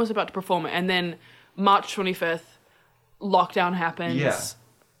 were almost about to perform it, and then March 25th, lockdown happens. Yeah.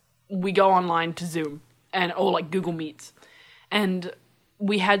 We go online to Zoom or like Google Meets. And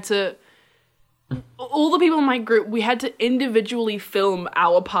we had to all the people in my group, we had to individually film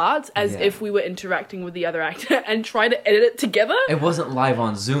our parts as if we were interacting with the other actor and try to edit it together. It wasn't live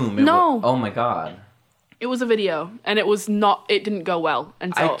on Zoom. No. Oh my god. It was a video, and it didn't go well.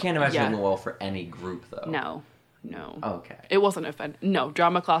 And so, I can't imagine it went well for any group, though. No. Okay. It wasn't no,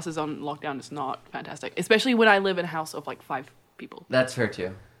 drama classes on lockdown is not fantastic. Especially when I live in a house of like 5 people. That's fair,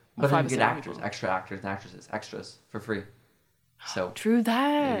 too. But then 5 you or get 7 actors, people. extra actors and actresses, extras for free. So, True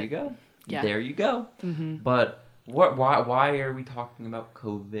that. there you go. Yeah. There you go. Mm-hmm. But why are we talking about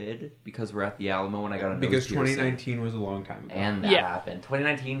COVID? Because we're at the Alamo and I got a nose Because piercing. 2019 was a long time ago. And that Yeah. happened.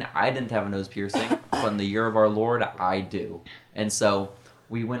 2019, I didn't have a nose piercing. But in the year of our Lord, I do. And so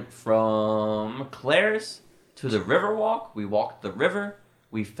we went from Claire's to the Riverwalk. We walked the river.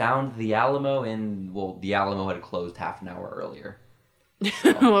 We found the Alamo, and the Alamo had closed half an hour earlier.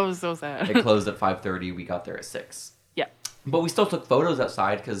 That was so sad. It closed at 5:30. We got there at 6. Yeah. But we still took photos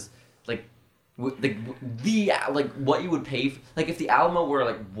outside because, like, what you would pay if the Alamo were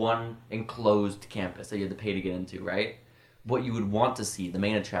like one enclosed campus that you had to pay to get into, right? What you would want to see, the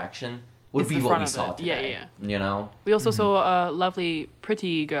main attraction, would It's be the what front we of saw it. today. Yeah. You know, We also saw a lovely,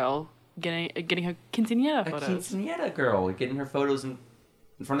 pretty girl getting her quinceañera a photos. quinceañera girl getting her photos in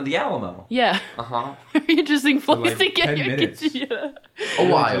front of the Alamo. Yeah. Uh huh. Very interesting place like to get 10 your minutes. quinceañera. A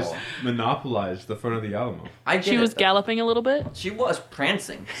Really while. just monopolized the front of the Alamo. I get She was it, though. galloping a little bit. She was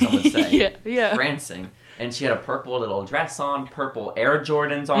prancing. Some would say. Yeah. Prancing. And she had a purple little dress on, purple Air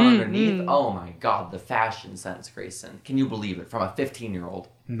Jordans on underneath. Oh my god, the fashion sense, Grayson. Can you believe it? From a 15-year-old.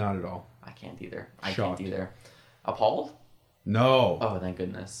 Not at all. I can't either. I Shocked. can't either. Appalled? No. Oh, thank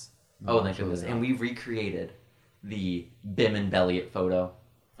goodness. No, Oh, thank goodness. absolutely And not. we recreated the Bim and Belliot photo.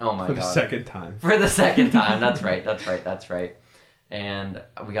 Oh my For god. the second time. For the second time. That's right. And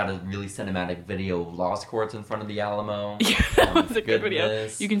we got a really cinematic video of Lost Courts in front of the Alamo. Yeah, that was a good video.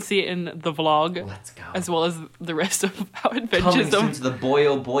 Goodness. You can see it in the vlog, Let's go. as well as the rest of our Coming adventures. soon to the Boy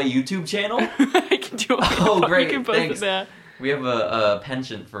Oh Boy YouTube channel. I can do it. Oh, great. You can post Thanks. it there. We have a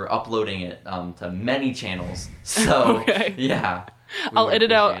penchant for uploading it to many channels. So, Okay. yeah. We I'll would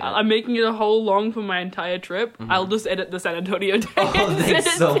edit out. appreciate it. I'm making it a whole long for my entire trip. I'll just edit the San Antonio day. Oh, and thanks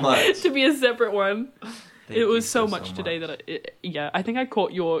send so it much. To be a separate one. Thank It you was so much today that I think I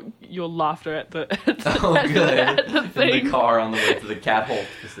caught your laughter at the Oh, at good. at the In thing. the car on the way to the Cat Holt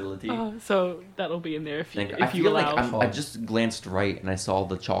facility. So that'll be in there if you I if you feel allow. like I just glanced right and I saw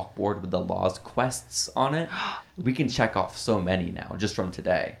the chalkboard with the Lost quests on it. We can check off so many now just from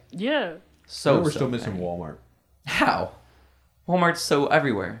today. Yeah. So We're so still missing many. Walmart. How? Walmart's so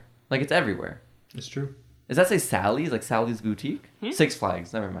everywhere. Like it's everywhere. It's true. Does that say Sally's? Like Sally's Boutique? Six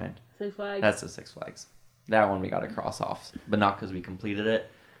Flags. Never mind. Six Flags. That's the Six Flags. That one we got to cross off, but not because we completed it.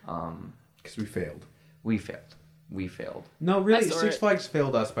 Because we failed. We failed. No, really, I saw Six it. Flags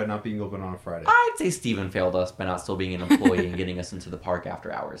failed us by not being open on a Friday. I'd say Steven failed us by not still being an employee and getting us into the park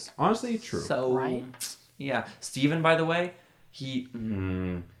after hours. Honestly, true. So, Right? yeah. Steven, by the way, he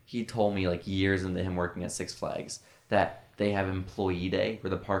told me like years into him working at Six Flags that they have employee day where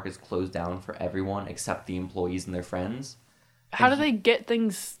the park is closed down for everyone except the employees and their friends. How do they get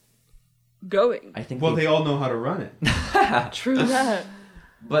things going? I think Well, they all know how to run it. True that.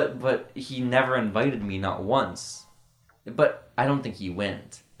 But he never invited me, not once. But I don't think he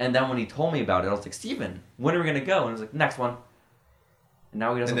went. And then when he told me about it, I was like, Steven, when are we gonna go? And he was like, next one. And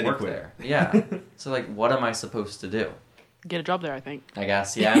now he doesn't And then he work quit. there. Yeah. So like, what am I supposed to do? Get a job there, I think. I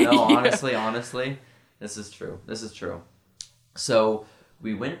guess. Yeah. No. Yeah. Honestly, this is true. So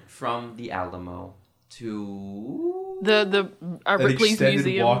we went from the Alamo to The An Ripley's extended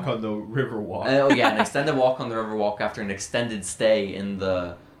Museum. walk on the river walk. oh yeah, an extended walk on the Riverwalk after an extended stay in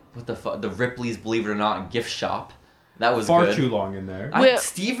the the Ripley's Believe It or Not gift shop. That was Far good. too long in there.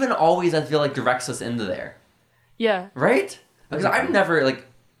 Steven always, I feel like, directs us into there, Yeah. right? Because I've never like,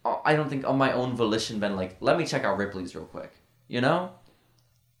 I don't think on my own volition been like, let me check out Ripley's real quick. You know?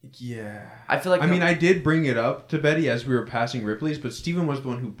 Yeah. I feel like I mean, I did bring it up to Betty as we were passing Ripley's, but Steven was the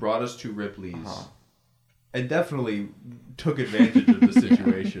one who brought us to Ripley's. Uh-huh. And definitely took advantage of the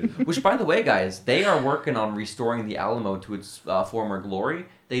situation. Which, by the way, guys, they are working on restoring the Alamo to its former glory.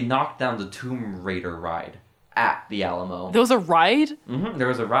 They knocked down the Tomb Raider ride at the Alamo. There was a ride? There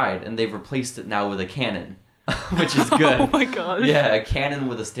was a ride, and they've replaced it now with a cannon, which is good. Oh my god. Yeah, a cannon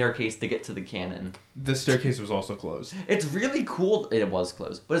with a staircase to get to the cannon. The staircase was also closed. It's really cool. It was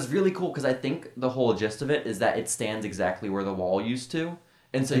closed, but it's really cool because I think the whole gist of it is that it stands exactly where the wall used to,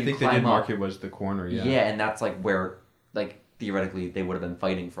 and so I you think they climb did up. mark it was the corner, yeah. Yeah, and that's like where, like, theoretically they would have been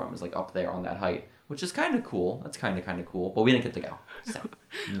fighting from, is like up there on that height, which is kind of cool. That's kind of cool, but we didn't get to go, so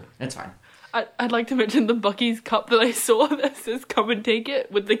it's fine. I'd like to mention the Bucky's cup that I saw that says "Come and take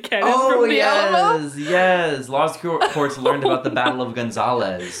it" with the cannon Oh from the Alamo. yes. Lost Courts learned about the Battle of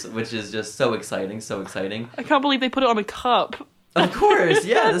Gonzalez, which is just so exciting, so exciting. I can't believe they put it on a cup. Of course,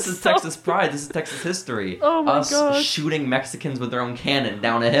 yeah. This is So- Texas pride. This is Texas history. Oh my Us gosh. shooting Mexicans with their own cannon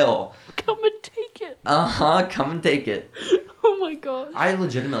down a hill. Come and take it. Come and take it. Oh my gosh. I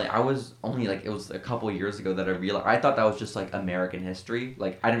was only like, it was a couple years ago that I realized, I thought that was just like American history.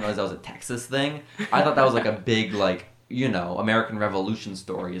 Like, I didn't realize that was a Texas thing. I thought that was like a big, like, American Revolution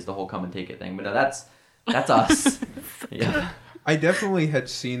story is the whole come and take it thing. But no, that's us. Yeah. I definitely had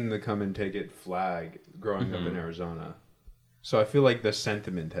seen the come and take it flag growing up in Arizona. So I feel like the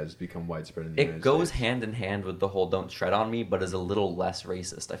sentiment has become widespread in the United It goes States. hand in hand with the whole don't tread on me, but is a little less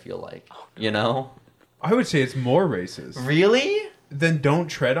racist, I feel like. You know? I would say it's more racist. Really? Then don't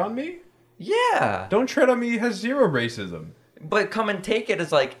tread on me? Yeah. Don't tread on me has zero racism. But come and take it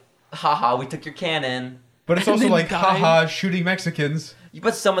is like, haha, we took your cannon. But it's And also then like, die. haha, shooting Mexicans.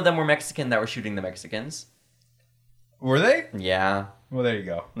 But some of them were Mexican that were shooting the Mexicans. Were they? Yeah. Well, there you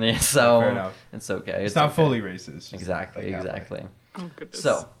go. Yeah, so Fair enough. it's okay. It's not okay. fully racist. Exactly, Like that way. exactly. Oh goodness.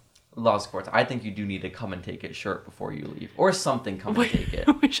 So, Lost Courts, I think you do need a come and take it shirt before you leave. Or something come and take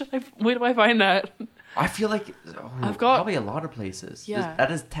it. Where do I find that? I feel like I've got- probably a lot of places. Yeah.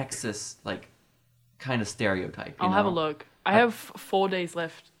 That is Texas, like, kind of stereotype. I'll have a look. I have 4 days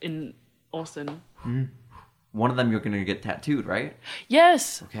left in Austin. One of them you're going to get tattooed, right?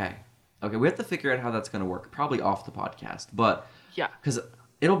 Yes. Okay. Okay, we have to figure out how that's going to work. Probably off the podcast. But, Yeah. because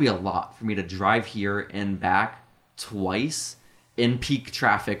it'll be a lot for me to drive here and back twice in peak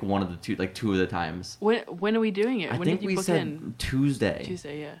traffic one of the two, like two of the times. When are we doing it? I When think did you we book said in? Tuesday.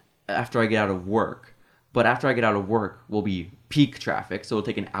 Tuesday, yeah. After I get out of work. But after I get out of work will be peak traffic, so it'll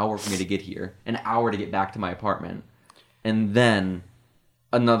take an hour for me to get here, an hour to get back to my apartment, and then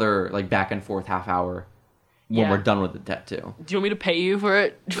another like back and forth half hour when Yeah. we're done with the tattoo. Do you want me to pay you for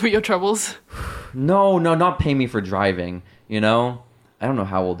it for your troubles? No, not pay me for driving. I don't know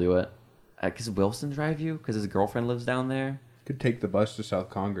how we'll do it. Cause Wilson drive you? Cause his girlfriend lives down there. Could take the bus to South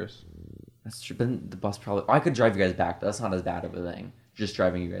Congress. That's true. But then the bus probably. I could drive you guys back. But that's not as bad of a thing. Just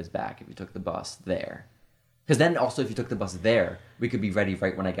driving you guys back if you took the bus there. Because then also if you took the bus there, we could be ready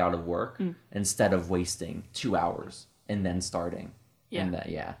right when I get out of work instead of wasting 2 hours and then starting. Yeah. And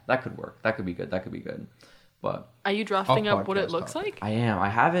that could work. That could be good. But Are you drafting I'll up what it podcast looks topic. like? I am. I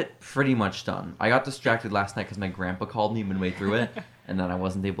have it pretty much done. I got distracted last night because my grandpa called me midway through it, and then I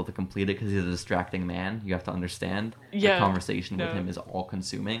wasn't able to complete it because he's a distracting man. You have to understand. Yeah. The conversation with No. him is all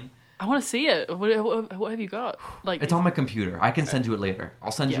consuming. I want to see it. What have you got? Like It's on my computer. I can send you it later.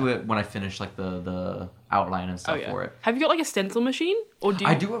 I'll send you Yeah. it when I finish like the outline and oh stuff yeah. for it. Have you got like a stencil machine or do you?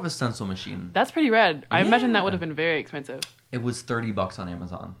 I do have a stencil machine. That's pretty rad. I imagine that Yeah. would have been very expensive. It was $30 on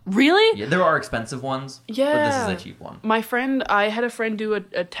Amazon. Really? Yeah, there are expensive ones. But this Yeah. is a cheap one. I had a friend do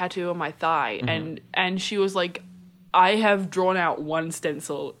a tattoo on my thigh, Mm-hmm. and she was like, "I have drawn out one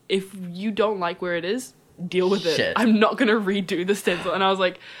stencil. If you don't like where it is, deal with it. Shit. I'm not gonna redo the stencil." And I was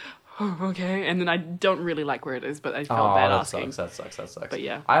like, oh, "Okay." And then I don't really like where it is, but I felt bad that asking. sucks. That sucks. But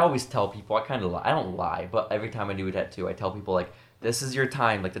yeah. I always tell people, I kind of lie. I don't lie, but every time I do a tattoo, I tell people, like, this is your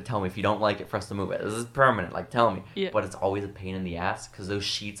time, like, to tell me if you don't like it for us to move it. This is permanent, like, tell me. Yeah. But it's always a pain in the ass because those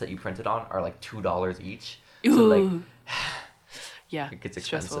sheets that you printed on are, like, $2 each. Ooh. So, like, Yeah, it gets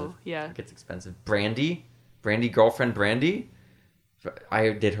stressful. expensive. Yeah. It gets expensive. Brandy, girlfriend Brandy, I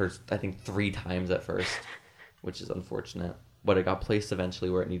did her, I think, 3 times at first, which is unfortunate. But it got placed eventually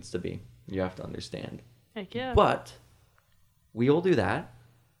where it needs to be. You have to understand. Heck yeah. But we all do that.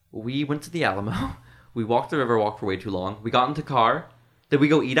 We went to the Alamo. We walked the Riverwalk for way too long. We got into car. Did we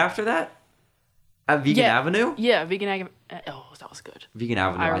go eat after that? At Vegan Yeah. Avenue? Yeah, vegan egg. Oh, that was good. Vegan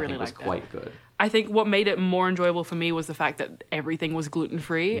Avenue, I I, really think, was liked that. quite good. I think what made it more enjoyable for me was the fact that everything was gluten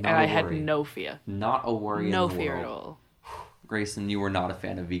free, and Not a I had worry. no fear. Not a worry No in the fear world. at all. Grayson, you were not a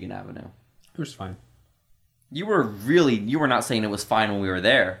fan of Vegan Avenue. It was fine. You were not saying it was fine when we were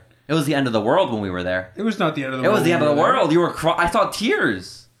there. It was the end of the world when we were there. It was not the end of the It world. was the end of when the we were there. world. You were I saw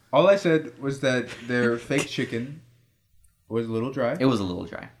tears. All I said was that their fake chicken was a little dry It was a little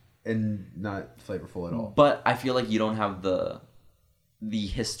dry. and not flavorful at all. But I feel like you don't have the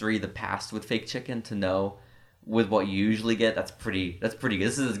history, the past with fake chicken to know with what you usually get. That's pretty good.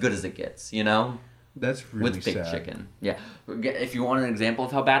 This is as good as it gets, That's really with fake sad. chicken. Yeah. If you want an example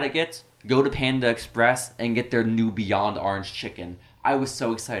of how bad it gets, go to Panda Express and get their new Beyond Orange Chicken. I was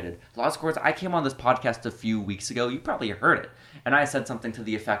so excited. Lost Courts, I came on this podcast a few weeks ago. You probably heard it. And I said something to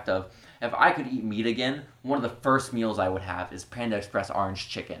the effect of, if I could eat meat again, one of the first meals I would have is Panda Express Orange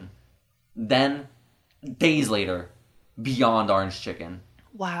Chicken. Then, days later, Beyond Orange Chicken.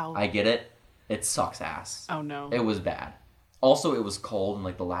 Wow. I get it. It sucks ass. Oh no. It was bad. Also, it was cold in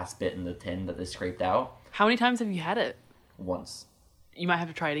like the last bit in the tin that they scraped out. How many times have you had it? Once. You might have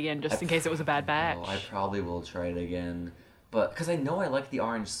to try it again just in case it was a bad batch. I probably will try it again. But, because I know I like the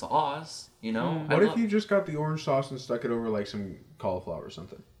orange sauce, you know? What if you just got the orange sauce and stuck it over like some cauliflower or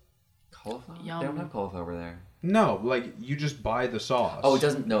something? Cauliflower? Yum. They don't have cauliflower there. No, like you just buy the sauce. Oh, it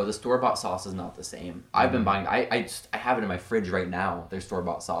doesn't. No, the store-bought sauce is not the same. I've been buying. I have it in my fridge right now. Their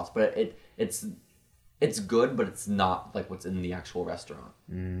store-bought sauce, but it's good, but it's not like what's in the actual restaurant.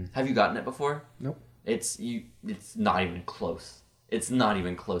 Have you gotten it before? Nope. It's not even close. It's not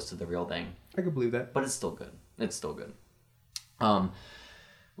even close to the real thing. I could believe that. But it's still good. It's still good.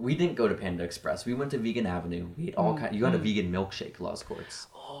 We didn't go to Panda Express. We went to Vegan Avenue. We ate all kind. You got a vegan milkshake, Lost Courts.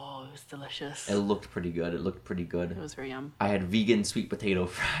 Oh, it was delicious. It looked pretty good. It was very yum. I had vegan sweet potato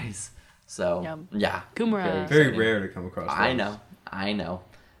fries. So Yum. yeah, Kumara. Very exciting. rare to come across. I know.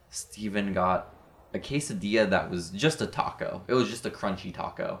 Steven got a quesadilla that was just a taco. It was just a crunchy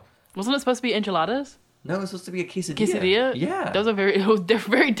taco. Wasn't it supposed to be enchiladas? No, it was supposed to be a quesadilla. Quesadilla? Yeah. Those are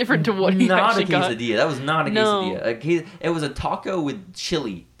very different to what you not actually a got. quesadilla. That was not a No. quesadilla. It was a taco with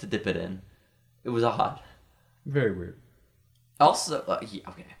chili to dip it in. It was odd. Very weird. Also,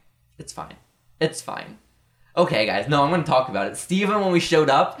 okay. It's fine. It's fine. Okay, guys. No, I'm going to talk about it. Steven, when we showed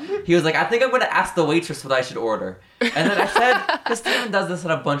up, he was like, I think I'm going to ask the waitress what I should order. And then I said, because Steven does this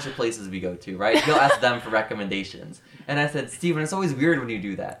at a bunch of places we go to, right? He'll ask them for recommendations. And I said, Steven, it's always weird when you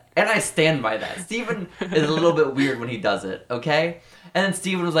do that. And I stand by that. Steven is a little bit weird when he does it, okay? And then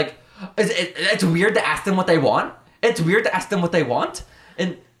Steven was like, it's weird to ask them what they want? It's weird to ask them what they want?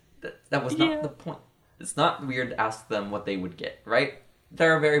 And that was not the point. It's not weird to ask them what they would get, right?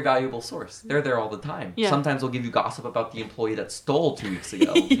 They're a very valuable source. They're there all the time. Yeah. Sometimes they'll give you gossip about the employee that stole 2 weeks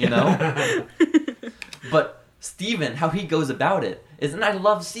ago, you know? But Steven, how he goes about it is, and I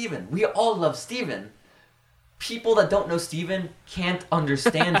love Steven. We all love Steven. People that don't know Steven can't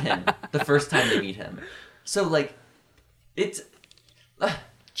understand him the first time they meet him. So, like, it's...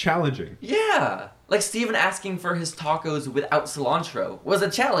 Challenging. yeah. Like, Steven asking for his tacos without cilantro was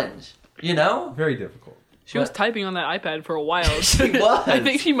a challenge, you know? Very difficult. She was typing on that iPad for a while. She was. I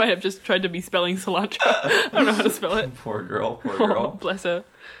think she might have just tried to be spelling cilantro. I don't know how to spell it. Poor girl, poor Oh, girl. bless her.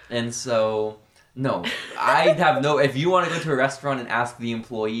 And so, no, I have no. If you want to go to a restaurant and ask the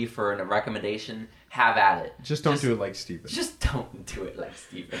employee for a recommendation, have at it. Just don't do it like Steven. Just don't do it like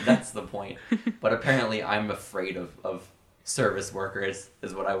Steven. That's the point. But apparently, I'm afraid of service workers,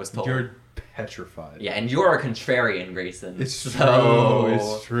 is what I was told. You're petrified. Yeah, and you're a contrarian, Grayson. It's true. So,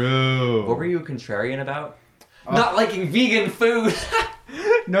 It's true. What were you a contrarian about? Not liking vegan food.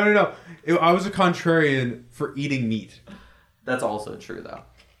 No. I was a contrarian for eating meat. That's also true, though.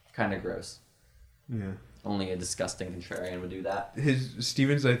 Kind of gross. Yeah. Only a disgusting contrarian would do that.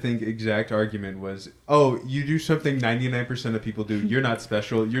 Steven's, I think, exact argument was, oh, you do something 99% of people do. You're not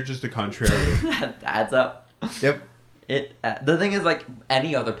special. You're just a contrarian. That adds up. Yep. The thing is, like,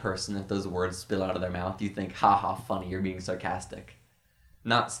 any other person, if those words spill out of their mouth, you think, haha, funny, you're being sarcastic.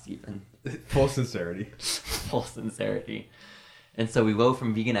 Not Steven. Full sincerity. Full sincerity. And so we go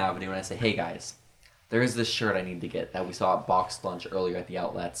from Vegan Avenue, and I say, hey, guys, there is this shirt I need to get that we saw at Boxed Lunch earlier at the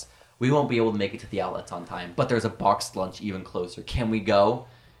outlets. We won't be able to make it to the outlets on time, but there's a Boxed Lunch even closer. Can we go?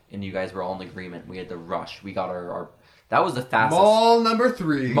 And you guys were all in agreement. We had to rush. We got our that was the fastest. Mall number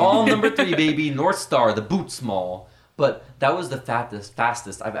 3. Mall number 3, baby. North Star, the Boots Mall. But that was the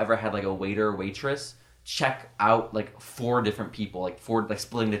fastest I've ever had, like, a waiter or waitress check out, like, 4 different people, like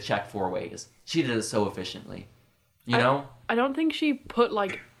splitting the check 4 ways. She did it so efficiently. You know? I don't think she put,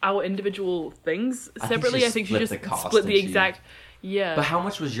 like, our individual things separately. I think she split just the cost, split the didn't she? exact... Yeah. But how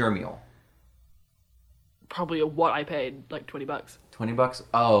much was your meal? Probably what I paid, like $20. $20?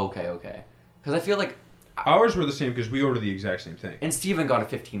 Oh, okay. Because I feel like... Ours were the same because we ordered the exact same thing. And Steven got a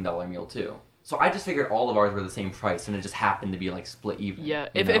 $15 meal, too. So I just figured all of ours were the same price, and it just happened to be, like, split even. Yeah.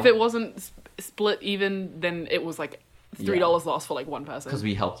 you If know? it wasn't split even, then it was, like, $3 lost for, like, one person. Because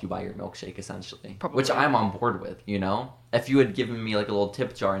we helped you buy your milkshake, essentially. Probably. Which I'm on board with, you know? If you had given me, like, a little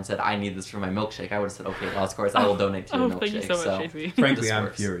tip jar and said, I need this for my milkshake, I would have said, okay, well, of course, I will donate to your milkshake. Thank you so much, JC. Frankly, This I'm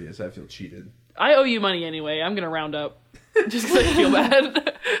works. furious. I feel cheated. I owe you money anyway. I'm going to round up. Just because I feel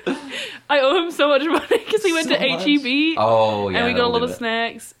bad. I owe him so much money because he went So to much. HEB. Oh, yeah. And we got a that'll lot do of it.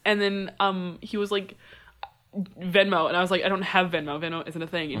 snacks. And then he was like, Venmo. And I was like, I don't have Venmo. Venmo isn't a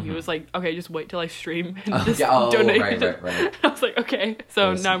thing. And he was like, okay, just wait till I stream and just donate. Right. I was like, okay.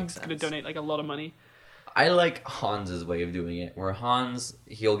 So Yes, now I'm makes just going to sense. donate like a lot of money. I like Hans's way of doing it, where Hans,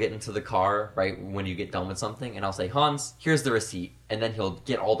 he'll get into the car, right, when you get done with something, and I'll say, Hans, here's the receipt. And then he'll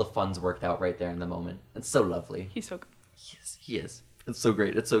get all the funds worked out right there in the moment. It's so lovely. He's so good. He is. It's so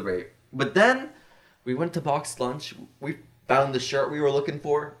great. But then we went to Box Lunch. We found the shirt we were looking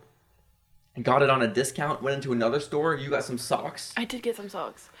for. And got it on a discount. Went into another store. You got some socks. I did get some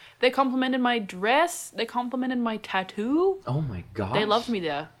socks. They complimented my dress. They complimented my tattoo. Oh my gosh. They loved me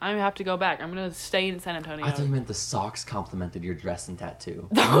there. I have to go back. I'm gonna stay in San Antonio. I thought you meant the socks complimented your dress and tattoo.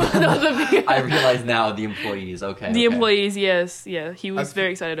 The I realize now the employees. Okay. the okay. employees, yes, yeah. He was I've-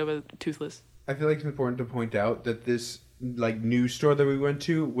 very excited over Toothless. I feel like it's important to point out that this like new store that we went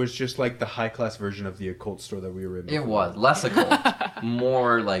to was just like the high class version of the occult store that we were in. It before. was less occult,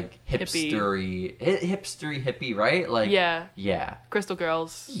 more like Hippie. hipstery hippie, right? Like Yeah, yeah, Crystal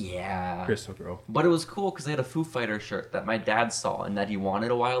Girls. yeah. Crystal Girl. But it was cool because they had a Foo Fighter shirt that my dad saw and that he wanted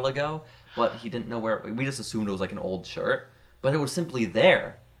a while ago, but he didn't know where. We just assumed it was like an old shirt, but it was simply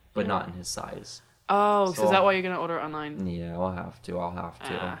there, but not in his size. Oh, so So- is that why you're gonna order it online? Yeah, I'll have to.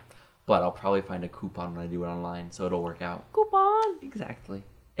 Ah. But I'll probably find a coupon when I do it online, so it'll work out. Coupon.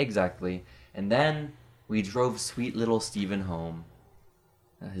 Exactly. And then we drove sweet little Steven home,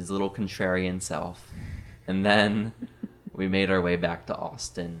 his little contrarian self. And then we made our way back to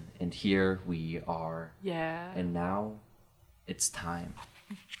Austin, and here we are. Yeah. And now it's time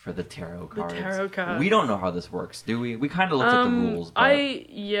for the tarot cards. tarot cards. We don't know how this works, do we? We kind of looked at the rules, but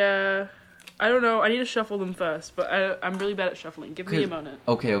I don't know. I need to shuffle them first, but I'm really bad at shuffling. Give me a moment.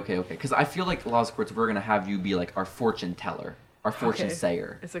 Okay. Because I feel like Laws Courts, we're gonna have you be like our fortune teller, our fortune Okay.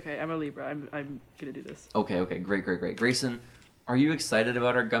 sayer. It's okay. I'm a Libra. I'm gonna do this. Okay. Great. Grayson, are you excited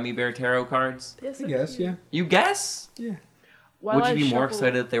about our gummy bear tarot cards? Yes, I guess, yeah. You guess? Yeah. Would you be more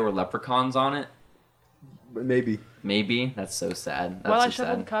excited if there were leprechauns on it? But maybe. Maybe. That's so sad. While I That's so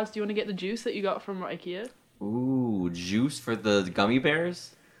shuffle the sad. cards, do you want to get the juice that you got from IKEA? Ooh, juice for the gummy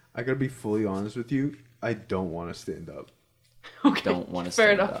bears? I gotta be fully honest with you. I don't want to stand up. Okay. Don't want to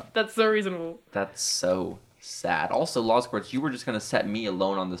Fair stand enough. up. That's so reasonable. That's so sad. Also, Laws Courts, you were just gonna set me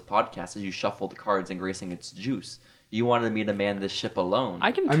alone on this podcast as you shuffle the cards and Grayson gets juice. You wanted me to man this ship alone.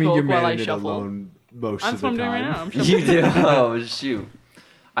 I can I talk mean, you're while I managing it shuffle. alone most That's of what the I'm doing time. right now. I'm shuffling. You do? Oh, shoot.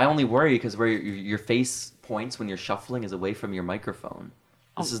 I only worry because where your face points when you're shuffling is away from your microphone.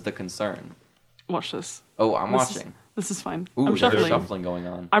 This is the concern. Watch this. Oh, I'm This is- watching. This is fine. Ooh, I'm there's shuffling. shuffling going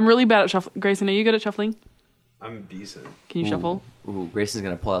on. I'm really bad at shuffling. Grayson, are you good at shuffling? I'm decent. Can you shuffle? Ooh, Grayson's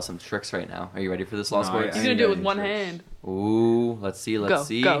gonna pull out some tricks right now. Are you ready for this, Lost No, Courts? He's I gonna ain't do it got with any one tricks. hand. Ooh, let's see.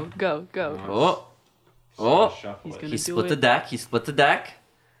 Go. Oh, He's He's gonna he do split it. the deck. He split the deck.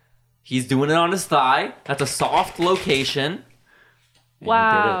 He's doing it on his thigh. That's a soft location. And he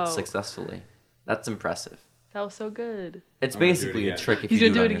Wow. did it successfully. That's impressive. That was so good. It's I'm gonna do it basically a again. trick if He's you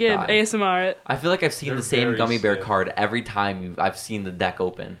gonna do it on your again. thigh. ASMR it. I feel like I've seen They're the same very gummy bear stiff. card every time I've seen the deck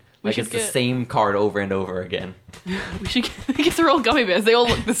open. We Like should it's the get- same card over and over again. We should get the real gummy bears. They all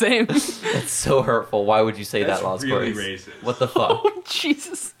look the same. It's so hurtful. Why would you say that, Lost really Courts? racist. What the fuck? Oh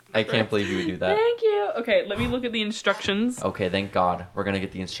Jesus! I can't believe you would do that. Thank you. Okay, let me look at the instructions. Okay, thank God. We're gonna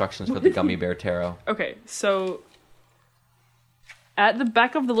get the instructions for the gummy bear tarot. Okay, so at the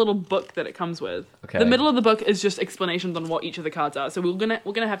back of the little book that it comes with, Okay. the middle of the book is just explanations on what each of the cards are. So we're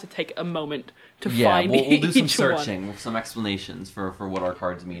gonna have to take a moment to Yeah, find we'll do some each one. searching with some explanations for what our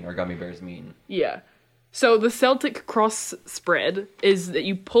cards mean, our gummy bears mean. Yeah. So the Celtic cross spread is that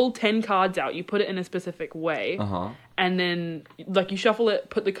you pull 10 cards out, you put it in a specific way, Uh-huh. and then like you shuffle it,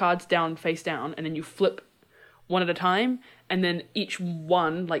 put the cards down face down, and then you flip one at a time, and then each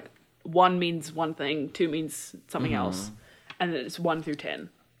one, like 1 means one thing, 2 means something else, and then it's 1 through 10.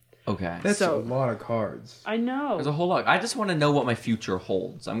 Okay. That's So- a lot of cards. I know. There's a whole lot. I just want to know what my future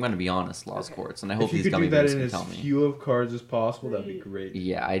holds. I'm gonna be honest, Lost Courts, and I hope If you these could gummy do that bears in can as tell me. few of cards as possible, that'd be great.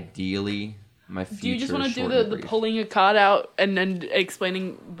 Yeah, ideally, my future. Do you just want to is do short the and brief. pulling a card out and then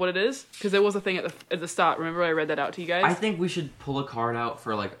explaining what it is? Because there was a thing at the start. Remember I read that out to you guys? I think we should pull a card out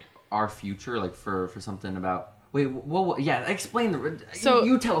for like our future, like for something about. Wait, well, yeah. Explain the. So-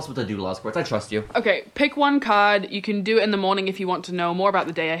 you tell us what to do, Lost Courts. I trust you. Okay, pick one card. You can do it in the morning if you want to know more about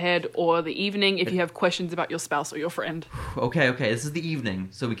the day ahead, or the evening if you have questions about your spouse or your friend. Okay. This is the evening,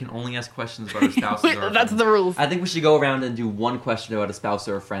 so we can only ask questions about our spouses. or our That's friends. the rules. I think we should go around and do one question about a spouse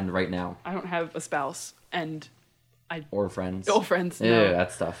or a friend right now, I don't have a spouse and or friends. or friends. Yeah, No.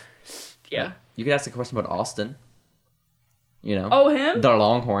 that stuff. Yeah. You could ask a question about Austin. You know. Oh, him? The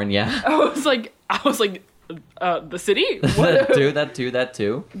Longhorn, yeah. I was like, the city. that What? too. That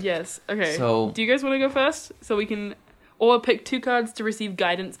too. Yes. Okay. So- do you guys want to go first so we can, or pick 2 cards to receive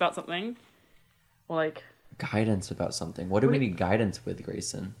guidance about something, or like. Guidance about something. What do What we do- need guidance with,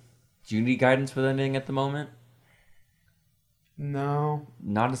 Grayson? Do you need guidance with anything at the moment? No.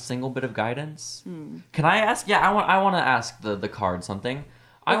 Not a single bit of guidance. Hmm. Can I ask? Yeah, I want to ask the card something.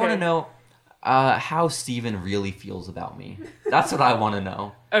 I want to Okay. know. How Steven really feels about me. That's what I want to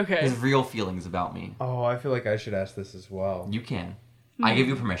know. Okay. His real feelings about me. Oh, I feel like I should ask this as well. You can. I give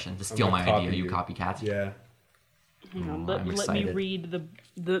you permission to steal my gonna idea, copy you you. copycat. Yeah. Hang on, I'm let me excited. read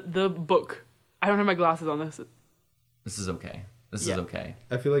the book. I don't have my glasses on this. This is okay. This Yeah. is okay.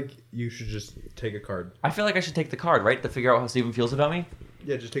 I feel like you should just take a card. I feel like I should take the card, right? To figure out how Steven feels about me?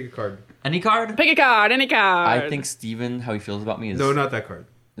 Yeah, just take a card. Any card? Pick a card, any card. I think Steven, how he feels about me is... No, not that card.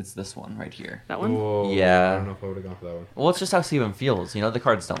 It's this one right here. that one. Whoa, Yeah. I don't know if I would have gone for that one. Well, it's just how Steven feels. You know, the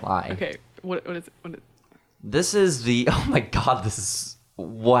cards don't lie. Okay, what is it? This is the... Oh my god, this is...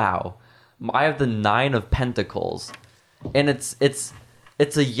 Wow. I have the 9 of Pentacles. And it's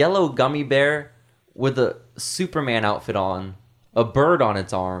a yellow gummy bear with a Superman outfit on, a bird on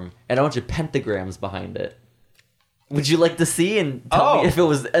its arm, and a bunch of pentagrams behind it. Would you like to see and tell me if it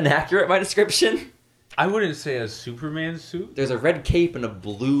was inaccurate, my description? I wouldn't say a Superman suit. There's a red cape and a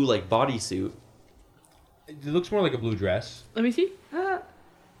blue, like, bodysuit. It looks more like a blue dress. Let me see.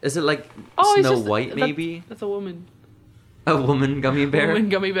 Is it like Oh, it's Snow just, White, maybe? That's a woman. A woman gummy bear? Woman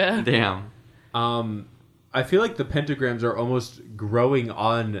gummy bear. Damn. I feel like the pentagrams are almost growing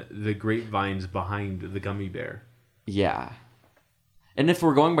on the grapevines behind the gummy bear. Yeah. And if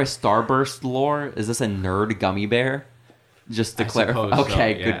we're going by Starburst lore, is this a nerd gummy bear? Just to I clarify. suppose so,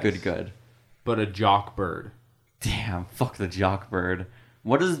 Okay, yes. good. But a jock bird. Damn, fuck the jock bird.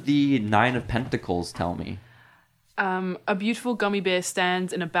 What does the 9 of Pentacles tell me? A beautiful gummy bear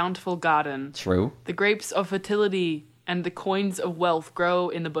stands in a bountiful garden. True. The grapes of fertility and the coins of wealth grow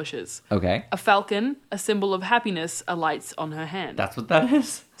in the bushes. Okay. A falcon, a symbol of happiness, alights on her hand. That's what that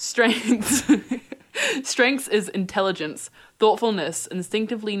is? Strength. Strength is intelligence, thoughtfulness,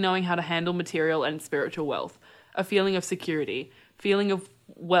 instinctively knowing how to handle material and spiritual wealth. A feeling of security, feeling of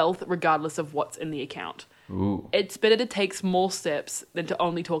wealth regardless of what's in the account. Ooh. It's better to take small steps than to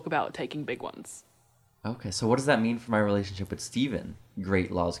only talk about taking big ones. Okay, so what does that mean for my relationship with Steven?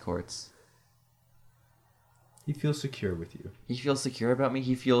 Great Laws Courts. He feels secure with you. He feels secure about me.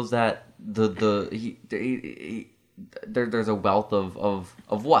 He feels that there's a wealth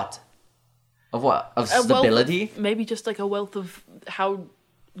of what? Of what? Of A wealth stability? of- maybe just like a wealth of how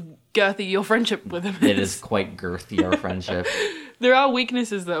girthy your friendship with him is. It is quite girthy, our friendship. There are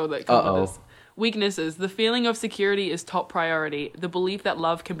weaknesses, though, that come Uh-oh. with this. Weaknesses. The feeling of security is top priority. The belief that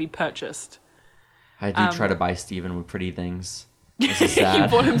love can be purchased. I do try to buy Steven with pretty things. This is You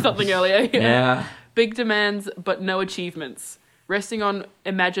sad. bought him something earlier. Yeah. Big demands, but no achievements. Resting on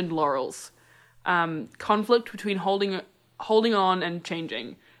imagined laurels. Conflict between holding on and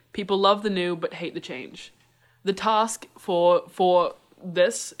changing. People love the new, but hate the change. The task for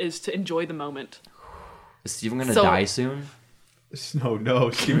this is to enjoy the moment. Is Steven gonna So- die soon? No,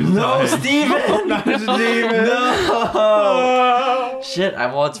 Steven's dying. Steven! Not Steven! Shit,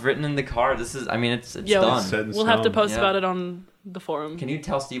 well, it's written in the card. It's Yeah, done. Set in We'll have to stone. post Yeah. about it on the forum. Can you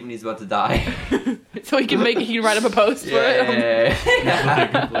tell Steven he's about to die? So he can write up a post for it.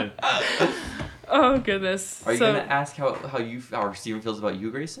 Good plan. Oh, goodness. Are you So- gonna ask how Steven feels about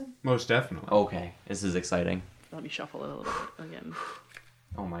you, Grayson? Most definitely. Okay, this is exciting. Let me shuffle it a little bit again.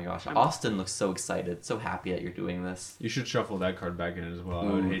 Oh my gosh, Austin looks so excited, so happy that you're doing this. You should shuffle that card back in as well. I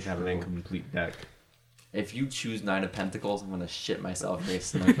would Ooh, hate to have an true. incomplete deck. If you choose 9 of Pentacles, I'm gonna shit myself,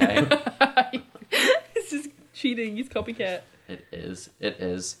 Grayson. Okay? It's just cheating. He's copycat. It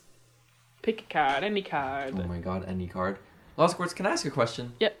is. Pick a card, any card. Oh my god, any card. Lost Quartz, can I ask a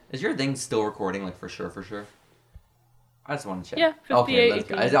question? Yep. Is your thing still recording, like, for sure? I just want to check. Yeah, 58 Okay, let's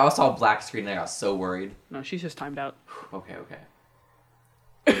go. equals- I saw a black screen and I got so worried. No, she's just timed out. Okay.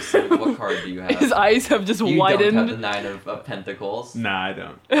 So what card do you have? His eyes have just You widened. don't have the 9 of Pentacles. Nah, I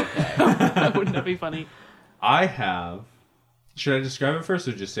don't. That wouldn't that be funny? I have. Should I describe it first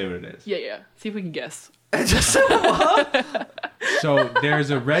or just say what it is? Yeah. See if we can guess. So there's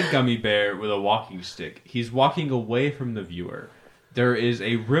a red gummy bear with a walking stick. He's walking away from the viewer. There is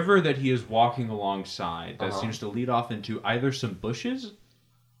a river that he is walking alongside that seems to lead off into either some bushes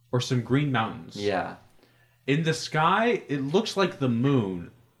or some green mountains. Yeah. In the sky, it looks like the moon,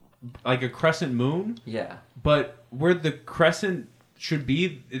 like a crescent moon, Yeah. but where the crescent should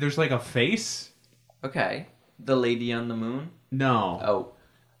be, there's like a face. Okay. The lady on the moon? No. Oh.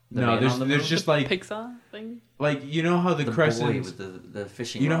 The No, man there's on the there's moon? just like Pixar thing? you know how the the crescent boy with the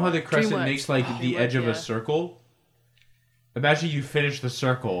fishing you know how rod. the crescent DreamWorks. makes like the DreamWorks, edge of yeah. a circle? Imagine you finish the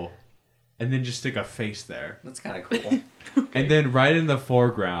circle and then just stick a face there. That's kind of cool. And then right in the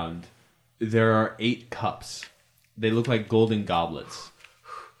foreground there are 8 cups. They look like golden goblets.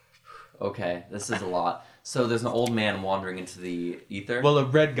 Okay, this is a lot. So there's an old man wandering into the ether. Well, a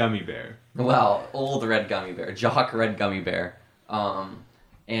red gummy bear. Well, old red gummy bear, jock red gummy bear.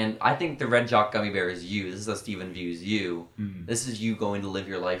 And I think the Red Jock Gummy Bear is you. This is how Steven views you. This is you going to live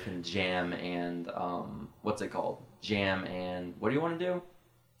your life in jam and, what's it called? Jam and, what do you want to do?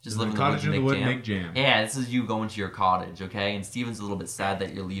 Just live in the woods cottage in the and wood, make jam? make jam. Yeah, this is you going to your cottage, okay? And Steven's a little bit sad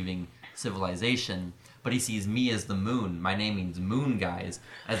that you're leaving civilization, but he sees me as the moon. My name means moon, guys,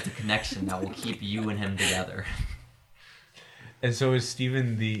 as the connection that will keep you and him together. And so is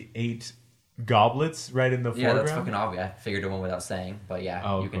Steven the 8 goblets right in the Yeah, foreground? that's fucking obvious. I figured it one without saying, but yeah,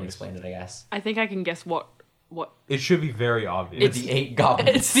 Oh, you of can course. explain it, I guess. I think I can guess what. It should be very obvious. With the 8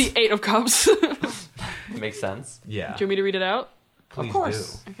 goblins. It's the 8 of Cups. Do Makes sense. Yeah. you want me to read it out? Please Of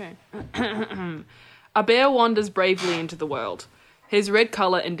course. do. Okay. A bear wanders bravely into the world. His red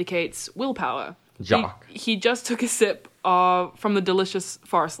color indicates willpower. Jock. He just took a sip from the delicious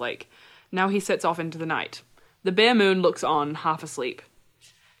forest lake. Now he sets off into the night. The bare moon looks on, half asleep.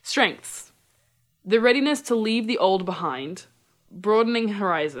 Strengths. The readiness to leave the old behind, broadening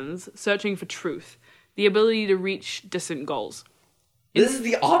horizons, searching for truth, the ability to reach distant goals. This is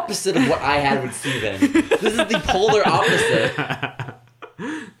the opposite of what I had with Steven. This is the polar opposite.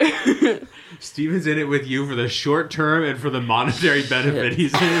 Steven's in it with you for the short term and for the monetary benefit.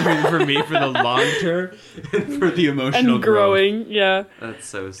 He's in it for me for the long term and for the emotional And growth. growing, yeah. That's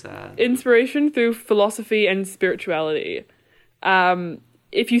so sad. Inspiration through philosophy and spirituality.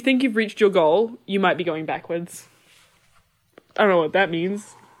 If you think you've reached your goal, you might be going backwards. I don't know what that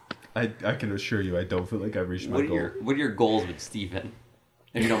means. I can assure you, I don't feel like I've reached my goal. What are your goals with Steven?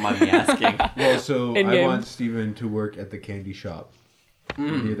 If you don't mind me asking. Well, so I In-game. want Steven to work at the candy shop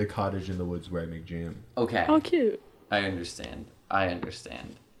near the cottage in the woods where I make jam. Okay. Oh, cute. I understand.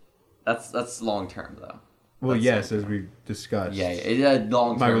 That's long term though. Well, That's yes, long as we discussed. Yeah,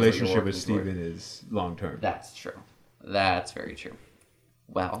 long term. My relationship with Steven is long term. That's true. That's very true.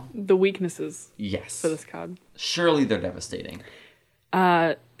 Well, The weaknesses yes. for this card. Surely they're devastating.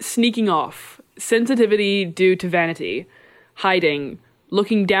 Sneaking off. Sensitivity due to vanity. Hiding.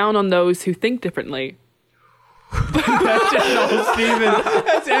 Looking down on those who think differently. That's just all Steven.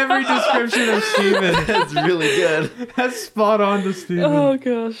 That's every description of Steven. That's really good. That's spot on to Steven. Oh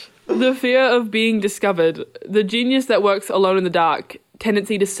gosh. The fear of being discovered. The genius that works alone in the dark.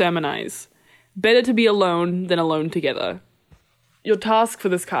 Tendency to sermonize. Better to be alone than alone together. Your task for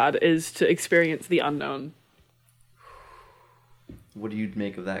this card is to experience the unknown. What do you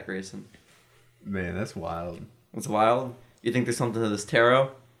make of that, Grayson? Man, that's wild. It's wild. You think there's something to this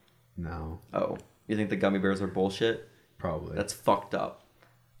tarot? No, Oh, you think the gummy bears are bullshit? probably. That's fucked up.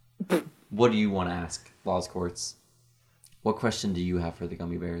 What do you want to ask, Laws Courts? What question do you have for the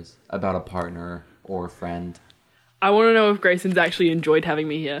gummy bears about a partner or a friend? I want to know if Grayson's actually enjoyed having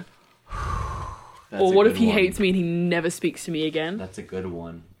me here. That's Or a what good if he one. hates me and he never speaks to me again? That's a good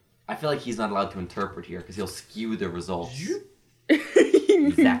one. I feel like he's not allowed to interpret here because he'll skew the results.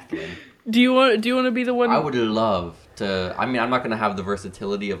 Exactly. Do you want to be the one? I would love to. I mean, I'm not gonna have the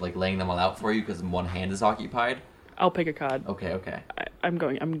versatility of like laying them all out for you because one hand is occupied. I'll pick a card. Okay. I'm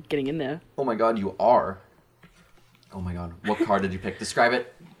getting in there. Oh my god, you are. Oh my god, what card did you pick? Describe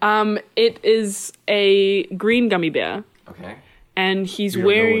it. It is a green gummy bear, Okay. and he's We don't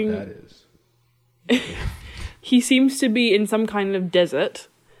wearing. know what that is. He seems to be in some kind of desert,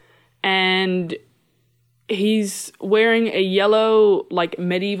 and he's wearing a yellow, like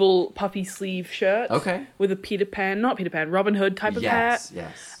medieval puffy sleeve shirt. Okay. With a not Peter Pan, Robin Hood type of hat.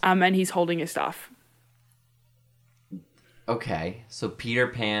 Yes. And he's holding a staff. Okay, so Peter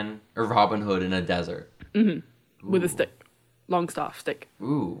Pan or Robin Hood in a desert. With a stick. Long staff stick.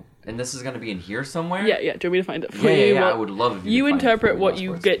 Ooh, and this is gonna be in here somewhere. Yeah. Do you want me to find it for Yeah, you? I would love if You could find it interpret for me, what Lost you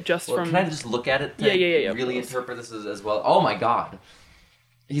Courts. get just Well, from. Can I just look at it? To Yeah, Really of course. interpret this as well. Oh my god.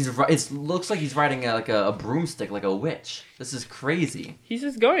 It looks like he's riding a broomstick like a witch. This is crazy. He's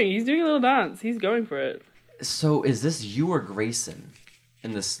just going. He's doing a little dance. He's going for it. So is this you or Grayson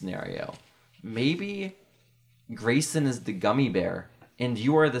in this scenario? Maybe Grayson is the gummy bear and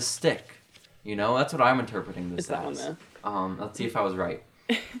you are the stick. You know, that's what I'm interpreting this It's that one as. there. Let's see if I was right.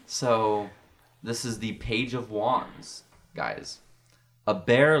 So this is the Page of Wands, guys. A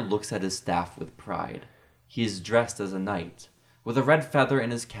bear looks at his staff with pride. He is dressed as a knight. With a red feather in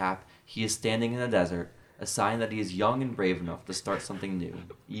his cap, he is standing in a desert, a sign that he is young and brave enough to start something new,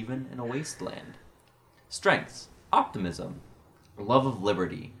 even in a wasteland. Strengths: optimism, love of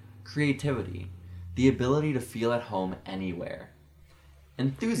liberty, creativity, the ability to feel at home anywhere.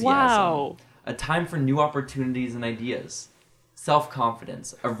 Enthusiasm, Wow. a time for new opportunities and ideas.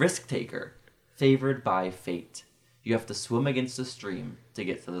 Self-confidence, a risk taker, favored by fate. You have to swim against the stream to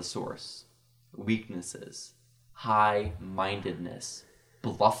get to the source. Weaknesses: high-mindedness,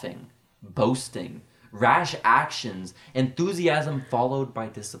 bluffing, boasting, rash actions, enthusiasm followed by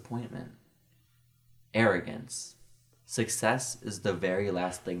disappointment, arrogance. Success is the very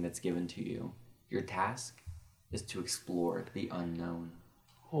last thing that's given to you. Your task is to explore the unknown.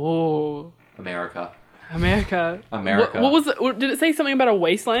 Oh, America. America. America. What was it? Did it say something about a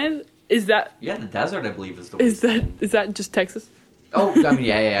wasteland? Is that Yeah, the desert, I believe, is the is that wasteland. is that just Texas? Oh, I mean,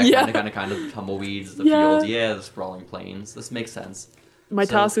 yeah. Yeah. Kind of tumbleweeds, the Yeah. fields, the sprawling plains. This makes sense. My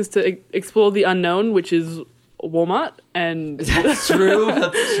So- task is to explore the unknown, which is Walmart, and That's true.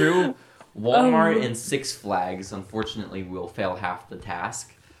 That's true. Walmart and Six Flags, unfortunately, will fail half the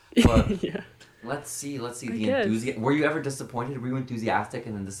task. But yeah. let's see. I The guess. enthusiasm. Were you ever disappointed? Were you enthusiastic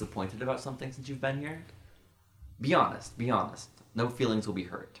and then disappointed about something since you've been here? Be honest. Be honest. No feelings will be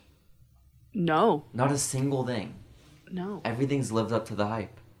hurt. No, Not a single thing. no, Everything's lived up to the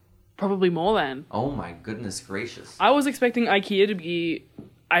hype. probably more than. Oh my goodness gracious. I was expecting IKEA to be.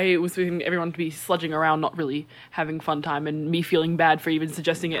 I was expecting everyone to be sludging around, not really having fun time, and me feeling bad for even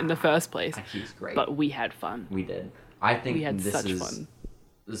suggesting it in the first place. IKEA's great. But we had fun. We did. I think We had this such is fun.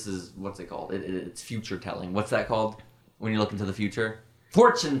 this is what's it called? It's future telling. What's that called? When you look into the future?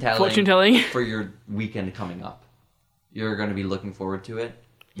 Fortune telling. Fortune telling. For your weekend coming up. You're going to be looking forward to it.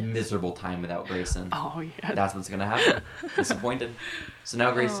 Miserable time without Grayson. Oh yeah. That's what's going to happen. Disappointed. So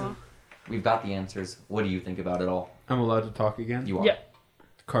now, Grayson, we've got the answers. What do you think about it all? I'm allowed to talk again? You are. Yeah.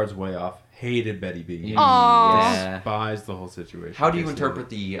 Card's way off. Hated Betty B. Yeah. Despised the whole situation. How do you Just interpret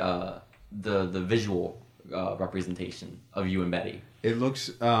the visual representation of you and Betty? It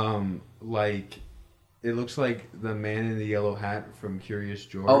looks like the man in the yellow hat from Curious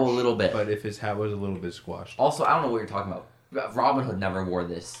George. Oh, a little bit. But if his hat was a little bit squashed. Also, I don't know what you're talking about. Robin Hood never wore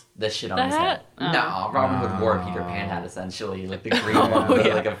this shit on The his hat? head. Oh. No, Robin Hood wore a Peter Pan hat essentially, like the green one, Oh, with,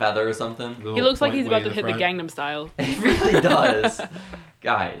 yeah. like a feather or something. Little He looks like point he's way about to in hit the front. Gangnam Style. It really does.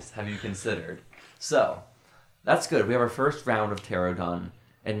 Guys, have you considered? So, that's good. We have our first round of tarot done,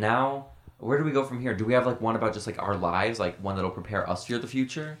 and now where do we go from here? Do we have like one about just like our lives, like one that'll prepare us for the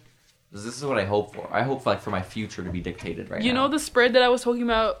future? 'Cause this is what I hope for. I hope like for my future to be dictated right now. You know the spread that I was talking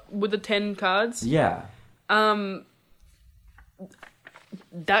about with the 10 cards? Yeah.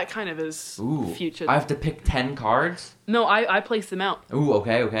 That kind of is Ooh. future. I have to pick 10 cards. No, I place them out. Ooh.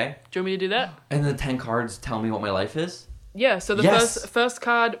 Okay. Do you want me to do that? And the 10 cards tell me what my life is. Yeah, so the Yes. first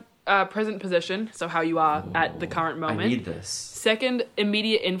card, present position, so how you are at the current moment. I need this. Second,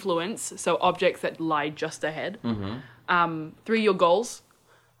 immediate influence, so objects that lie just ahead. Mm-hmm. 3, your goals.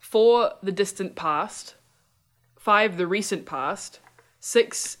 4, the distant past. 5, the recent past.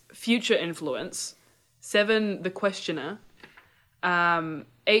 6, future influence. 7, the questioner.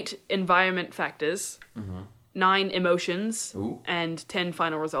 8, environment factors. 9, emotions. Ooh. And 10,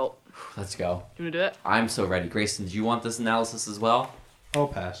 final result. Let's go. You want to do it? I'm so ready. Grayson, do you want this analysis as well? I'll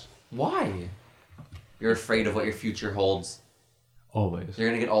pass. Why? You're afraid of what your future holds. Always. You're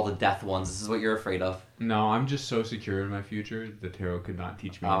gonna get all the death ones. This is what you're afraid of. No, I'm just so secure in my future. The tarot could not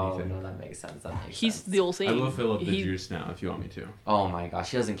teach me anything. no, that makes sense. That makes He's sense. the all seeing. I will fill up the He- juice now if you want me to. Oh my gosh,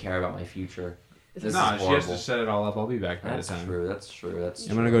 she doesn't care about my future. This No, is she horrible. has to set it all up. I'll be back by That's the time. true. That's true. That's I'm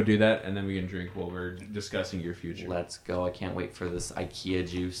true. gonna go do that, and then we can drink while we're discussing your future. Let's go. I can't wait for this IKEA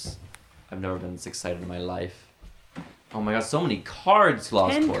juice. I've never been this excited in my life. Oh my god, so many cards,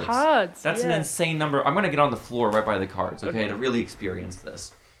 Lost 10 Chords. cards. That's an yeah. insane number. I'm gonna get on the floor right by the cards, okay, Okay. to really experience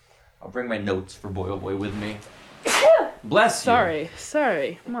this. I'll bring my notes for Boy Oh Boy with me. Bless you.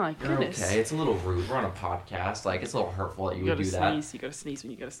 Sorry. My You're goodness. okay. It's a little rude. We're on a podcast. Like, it's a little hurtful that you You would gotta do that. sneeze. You gotta sneeze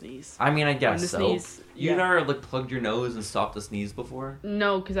when you gotta sneeze. I mean, I guess When to so. sneeze, You've yeah. never like plugged your nose and stopped to sneeze before?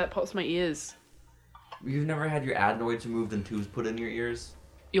 No, because that pops my ears. You've never had your adenoids removed and tubes put in your ears?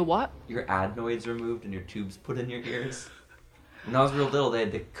 Your what? Your adenoids removed and your tubes put in your ears? When I was real little, they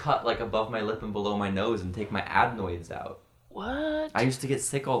had to cut like above my lip and below my nose and take my adenoids out. What? I used to get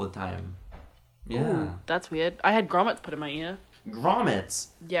sick all the time. Yeah. Ooh, that's weird. I had grommets put in my ear. Grommets?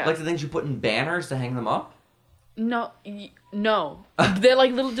 Yeah. Like the things you put in banners to hang them up? No, no. They're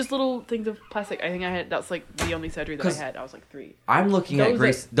like little things of plastic. I think I had. That's like the only surgery that I 'Cause- had. I was like 3. I'm looking at Those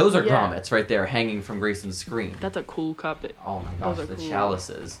Grace. are- Those are yeah. grommets right there hanging from Grayson's screen. That's a cool carpet. Oh my gosh, Those are the cool.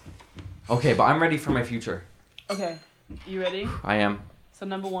 chalices. Okay, but I'm ready for my future. Okay, you ready? I am. So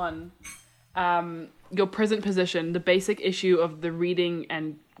number 1, your present position, the basic issue of the reading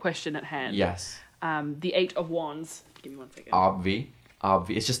and question at hand. Yes. The 8 of Wands. Give me 1 second. Obvi.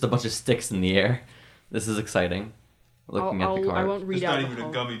 It's just a bunch of sticks in the air. This is exciting. Looking at the I card. won't read out the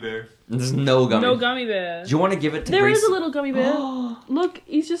whole. gummy bear. There's no gummy. No gummy bear. Do you want to give it to There Grace? is a little gummy bear. Look,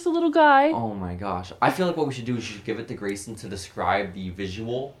 he's just a little guy. Oh my gosh. I feel like what we should do is we should give it to Grayson to describe the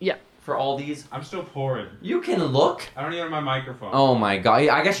visual. Yeah. for all these? I'm still pouring. You can look. I don't even have my microphone. Oh my god!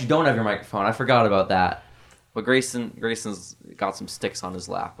 I guess you don't have your microphone. I forgot about that. But Grayson's got some sticks on his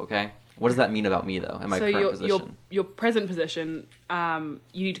lap. Okay. What does that mean about me though? In my current position. Your present position,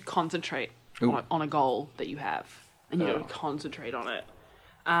 you need to concentrate on a goal that you have, and you don't concentrate on it.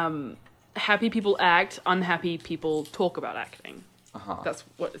 Happy people act. Unhappy people talk about acting. That's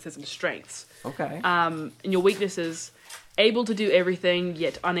what it says in strengths. Okay. And your weaknesses, able to do everything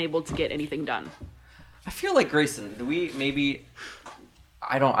yet unable to get anything done. I feel like Grayson. Do we maybe?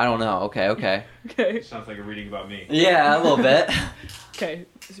 I don't know. Okay. Okay. Sounds like a reading about me. Yeah, a little bit. Okay.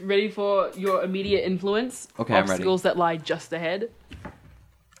 Ready for your immediate influence? Okay, I'm ready. Obstacles that lie just ahead.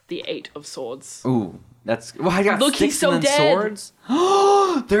 The 8 of Swords. Ooh, that's. Well, I got Look, sticks he's so and then dead. swords.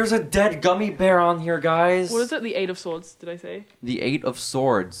 There's a dead gummy bear on here, guys. What is it? The 8 of Swords, did I say? The 8 of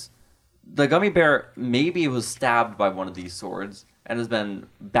Swords. The gummy bear maybe was stabbed by one of these swords and has been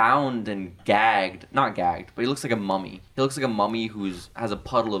bound and gagged. Not gagged, but he looks like a mummy. He looks like a mummy has a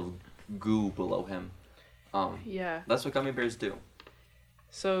puddle of goo below him. Yeah. That's what gummy bears do.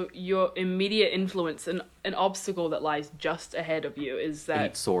 So your immediate influence, an obstacle that lies just ahead of you is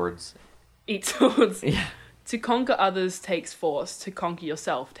that 8 swords. 8 swords. Yeah. To conquer others takes force. To conquer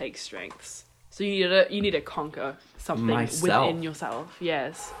yourself takes strengths. So you need to conquer something Myself. within yourself.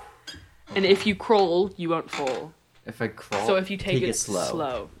 Yes. And if you crawl, you won't fall. If I crawl, So if you take it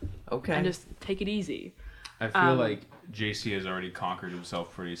slow. Okay. and just take it easy. I feel like JC has already conquered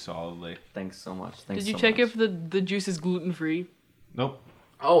himself pretty solidly. Thanks so much. Did you check if the juice is gluten free? Nope.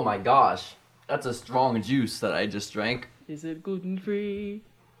 Oh my gosh. That's a strong juice that I just drank. Is it gluten free?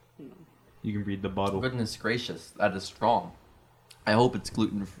 You can read the bottle. Goodness gracious, that is strong. I hope it's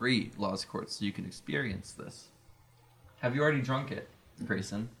gluten-free, Lost Court, so you can experience this. Have you already drunk it,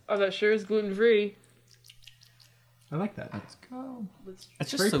 Grayson? Oh, that sure is gluten free. I like that. Let's go. Let's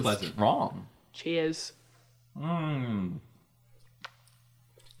It's just very so pleasant. strong. cheers. You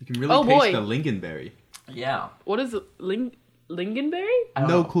can really Oh, taste boy. the lingonberry. Yeah. What is it? Lingonberry? I don't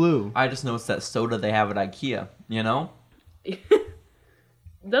No know. clue. I just know it's that soda they have at IKEA, you know?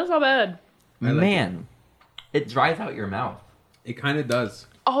 That's not bad. I like Man, it dries out your mouth. It kind of does.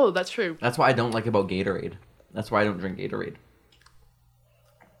 Oh, that's true. That's what I don't like about Gatorade. That's why I don't drink Gatorade.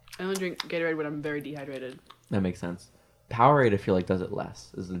 I only drink Gatorade when I'm very dehydrated. That makes sense. Powerade, I feel like, does it less,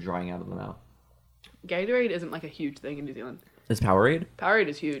 is the drying out of the mouth. Gatorade isn't like a huge thing in New Zealand. Is Powerade? Powerade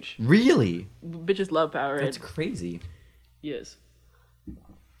is huge. Really? Bitches love Powerade. That's crazy. Yes.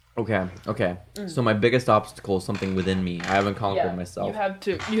 Okay. So my biggest obstacle is something within me. I haven't conquered myself.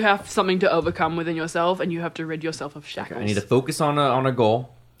 You have something to overcome within yourself, and you have to rid yourself of shackles. I need to focus on a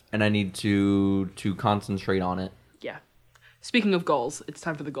goal, and I need to concentrate on it. Yeah. Speaking of goals, it's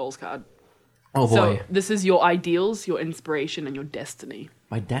time for the goals card. Oh boy, So this is your ideals, your inspiration, and your destiny.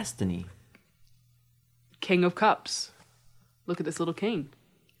 my destiny. King of Cups. Look at this little king.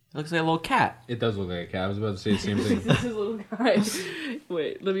 It looks like a little cat. It does look like a cat. I was about to say the same thing. This is little guy.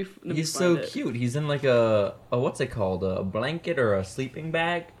 Wait, let me He's find so it. cute. He's in like a what's it called? A blanket or a sleeping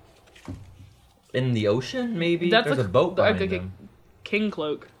bag? In the ocean, maybe? That's There's a- a boat like behind a- him. King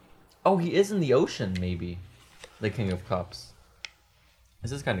cloak. Oh, he is in the ocean, maybe. The King of Cups.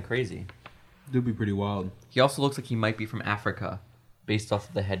 This is kind of crazy. It'd be pretty wild. He also looks like he might be from Africa, based off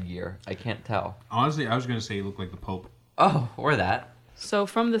of the headgear. I can't tell. Honestly, I was gonna say he looked like the Pope. Oh, or that. So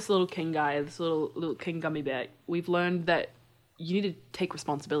from this little king guy, this little king gummy bear, we've learned that you need to take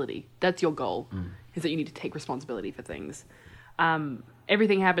responsibility. That's your goal, is that you need to take responsibility for things.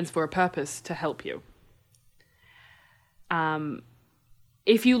 Everything happens for a purpose to help you.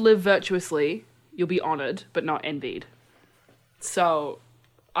 If you live virtuously, you'll be honored, but not envied. So,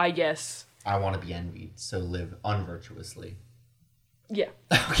 I guess, I want to be envied, so live unvirtuously. yeah.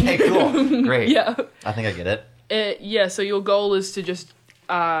 Okay, cool. Great. Yeah. I think I get it. Yeah, so your goal is to just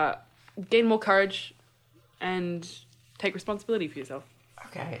gain more courage and take responsibility for yourself.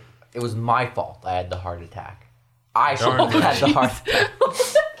 Okay. It was my fault I had the heart attack. I should Darn have it. had the heart attack.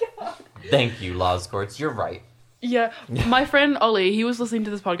 Thank you, Laws Courts. You're right. Yeah, my friend Ollie, he was listening to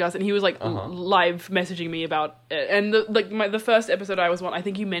this podcast and he was like live messaging me about it. And the first episode I was on, I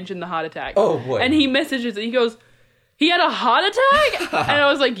think you mentioned the heart attack. Oh, boy. And he messages and he goes, "He had a heart attack?" And I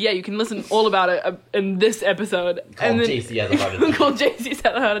was like, "Yeah, you can listen all about it in this episode." Called and then, JC has a heart attack. Called JC's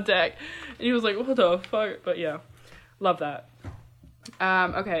had a heart attack. And he was like, "What the fuck?" But yeah, love that.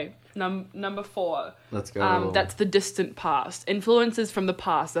 Okay, number 4. Let's go. That's the distant past. Influences from the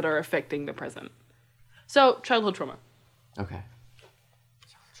past that are affecting the present. So, childhood trauma. Okay.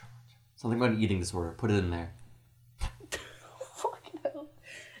 Something about an eating disorder. Put it in there.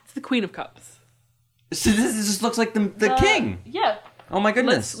 It's the Queen of Cups. So this just looks like the king. Yeah. Oh my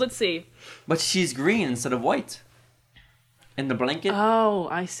goodness. Let's see. But she's green instead of white. And the blanket Oh,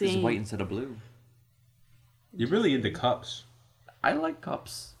 I is see. white instead of blue. You're really into cups. I like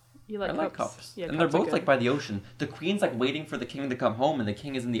cups. You like I cups? like cups. Yeah, and they're cups are both good. like by the ocean. The queen's like waiting for the king to come home and the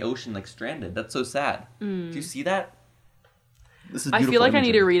king is in the ocean like stranded. That's so sad. Do you see that? This is I beautiful feel like I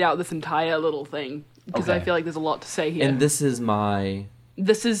need to imagery. read out this entire little thing because I Okay. feel like there's a lot to say here. And this is my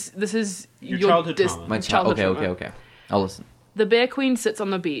This is Your childhood trauma. my childhood Okay, trauma. okay. I'll listen. The Bear Queen sits on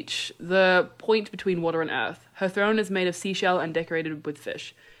the beach, the point between water and earth. Her throne is made of seashell and decorated with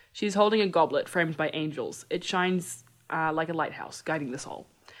fish. She is holding a goblet framed by angels. It shines like a lighthouse, guiding the soul.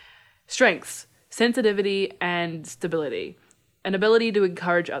 Strengths: sensitivity and stability, an ability to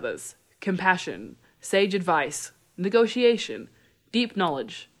encourage others, compassion, sage advice, negotiation, deep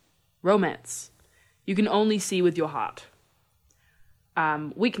knowledge, romance. You can only see with your heart.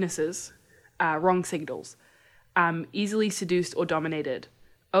 Weaknesses: wrong signals. Easily seduced or dominated,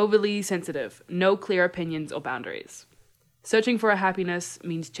 overly sensitive, no clear opinions or boundaries. Searching for a happiness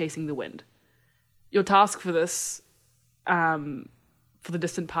means chasing the wind. Your task for this, for the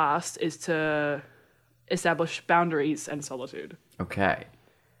distant past, is to establish boundaries and solitude. Okay.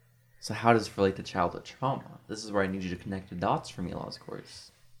 So how does this relate to childhood trauma? This is where I need you to connect the dots for me, Lost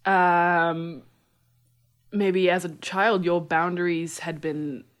Course. Maybe as a child, your boundaries had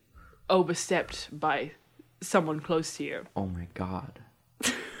been overstepped by someone close to you. Oh my god.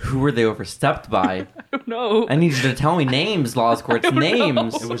 Who were they overstepped by? I don't know. I need you to tell me names, Lost Courts.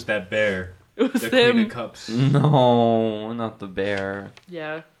 Names. It was that bear. It was The queen them. of cups. No, not the bear.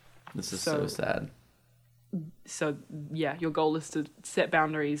 Yeah. This is so So- sad. So yeah, your goal is to set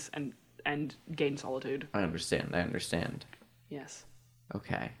boundaries and gain solitude. I understand. Yes.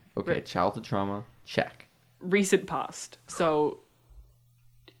 Okay. Right. Childhood trauma. Check. Recent past. So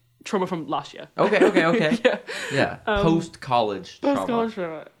trauma from last year. Okay. Yeah. Yeah. Post-college trauma. Post-college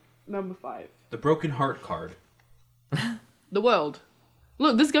trauma. Number 5. The broken heart card. The world.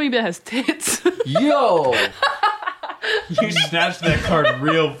 Look, this gummy bear has tits. Yo! You snatched that card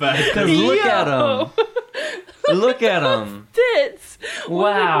real fast. Look at Yo! him. Look at him. Tits.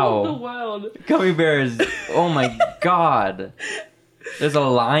 Wow. The world. Gummy bears. Oh my god. There's a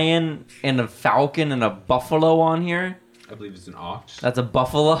lion and a falcon and a buffalo on here. I believe it's an ox. That's a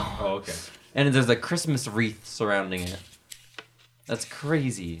buffalo. Oh, okay. And there's a Christmas wreath surrounding it. That's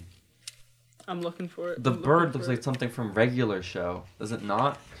crazy. I'm looking for it. The I'm looking bird for looks like it. something from regular show. Does it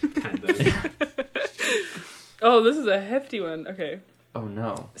not? Kind of. Oh, this is a hefty one. Okay. Oh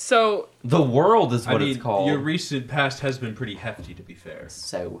no. So The world is I what mean, it's called. your recent past has been pretty hefty, to be fair.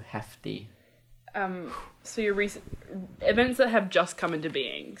 So hefty. so your recent events that have just come into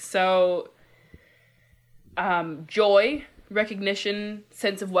being. So joy, recognition,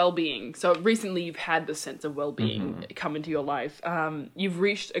 sense of well-being. So recently you've had this sense of well-being come into your life. You've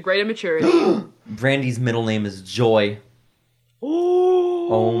reached a greater maturity. Brandy's middle name is Joy.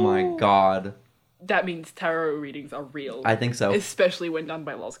 Oh my god. That means tarot readings are real. I think so. Especially when done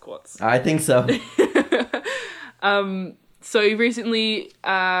by Lost Quartz. I think so. So you recently,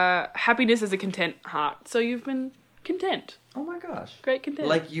 happiness is a content heart. So you've been content. Oh my gosh. Great content.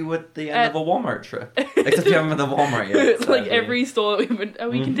 Like you at the end of a Walmart trip. Except you haven't been to Walmart yet. It's like sadly. every store that we've been, are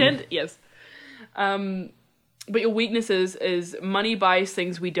we content? Yes. But your weaknesses is money buys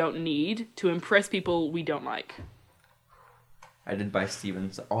things we don't need to impress people we don't like. I did buy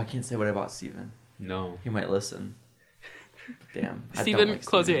Steven. Oh, I can't say what I bought Steven. No. He might listen. Damn. I don't Steven, like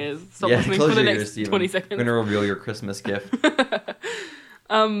close your Steven. ears. Stop Yeah, listening close for the your next ears, Steven. 20 I'm seconds. gonna reveal your Christmas gift.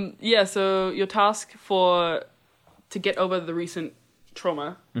 Yeah, so your task to get over the recent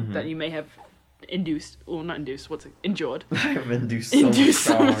trauma that you may have induced, or not induced, endured. I've induced so Induced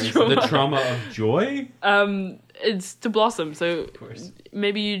so much much trauma. trauma. The trauma of joy? It's to blossom. So Of course.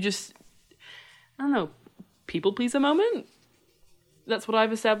 maybe you just, I don't know, people pleaser moment. That's what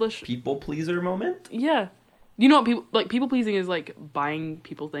I've established. People pleaser moment? Yeah, you know what people pleasing is like buying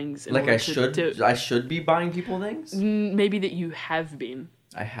people things. In Like order I to should be buying people things? maybe that you have been.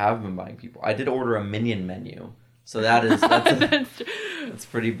 I have been buying people. I did order a minion menu. So that's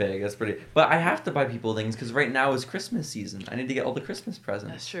pretty big. That's pretty. But I have to buy people things because right now is Christmas season. I need to get all the Christmas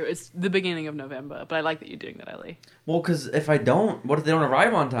presents. That's true. It's the beginning of November, but I like that you're doing that, Ellie. Well, because if I don't, what if they don't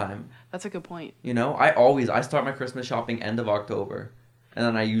arrive on time? That's a good point. You know, I start my Christmas shopping end of October, and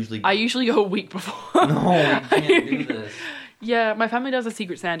then I usually go a week before. no, you can't do this. Yeah, my family does a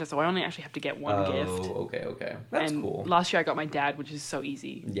Secret Santa, so I only actually have to get one gift. Oh, okay, that's and cool. last year I got my dad, which is so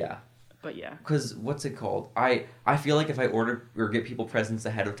easy. Yeah, But yeah. because what's it called? I feel like if I order or get people presents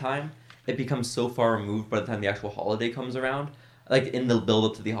ahead of time, it becomes so far removed by the time the actual holiday comes around like in the build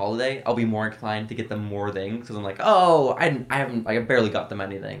up to the holiday, I'll be more inclined to get them more things because I'm like, oh, I barely got them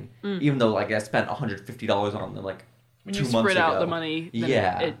anything, even though like I spent $150 on them like When 2 you months spread out ago. the money, then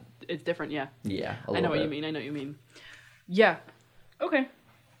Yeah. it's different. Yeah, Yeah, I know what you mean. I know what you mean. Yeah. Okay.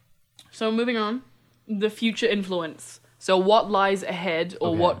 So moving on, the future influence. So what lies ahead or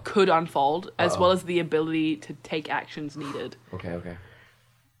Okay. what could unfold, as Uh-oh. well as the ability to take actions needed. Okay.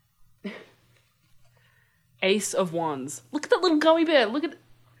 Ace of Wands. Look at that little gummy bear. Look at.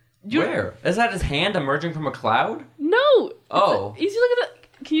 Where is that? His hand emerging from a cloud? No. Oh. You see, look at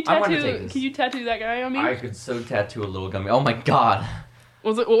that. Can you I wanna take tattoo? this. Can you tattoo that guy on me? I could so tattoo a little gummy. Oh my god.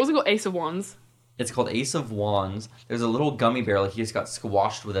 What was it called? Ace of Wands. It's called Ace of Wands. There's a little gummy bear like he just got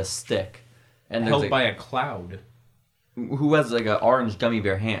squashed with a stick, and there's Held by a cloud. who has like an orange gummy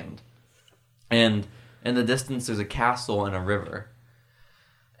bear hand, and in the distance there's a castle and a river,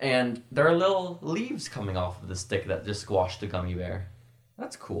 and there are little leaves coming off of the stick that just squashed the gummy bear.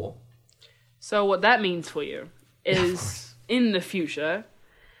 That's cool. So what that means for you Yeah, of is course. in the future,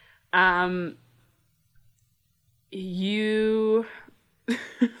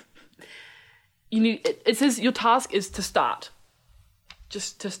 you need. It says your task is to start.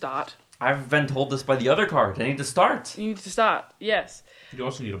 Just to start. I've been told this by the other card. I need to start You need to start. Yes. You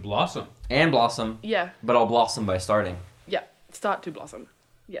also need a blossom. and blossom, Yeah. but I'll blossom by starting. Yeah. Start to blossom.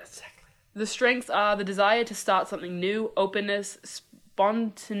 Yes. The strengths are the desire to start something new, openness,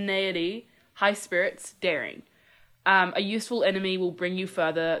 spontaneity, high spirits, daring. A useful enemy will bring you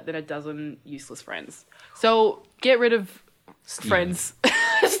further than a dozen useless friends. So get rid of Steven. friends.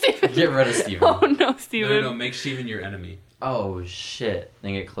 Steven. Get rid of Steven. Oh no, Steven. No, make Steven your enemy. Oh shit!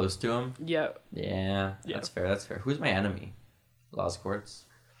 Then get close to him. Yeah. Yeah, Yeah. that's fair. That's fair. Who's my enemy? Lost Quartz.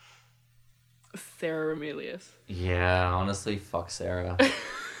 Sarah Remelius. Yeah, honestly, fuck Sarah.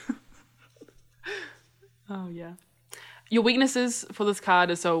 Oh yeah. Your weaknesses for this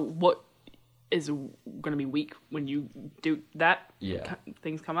card is so what is going to be weak when you do that. Yeah.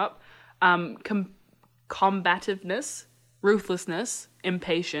 Things come up. Combativeness, ruthlessness,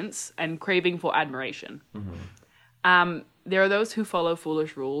 impatience, and craving for admiration. There are those who follow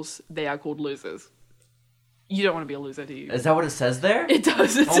foolish rules. They are called losers. You don't want to be a loser, do you? Is that what it says there? It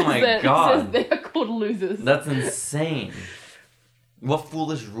does. It Oh says my that. God. It says they are called losers. That's insane. What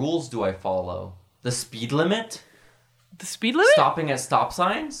foolish rules do I follow? The speed limit? The speed limit? Stopping at stop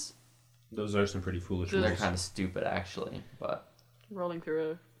signs? Those are some pretty foolish They're rules. kind of stupid, actually, but Rolling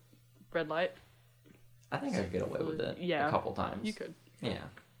through a red light. I think I could get away with it Yeah. a couple times. You could. Yeah.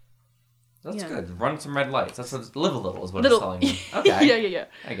 That's Yeah. good. Run some red lights. That's what, live a little is what Little. it's telling me. Okay. yeah.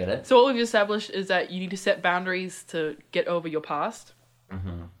 I get it. So what we've established is that you need to set boundaries to get over your past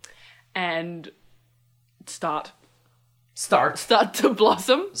Mm-hmm. and start Start to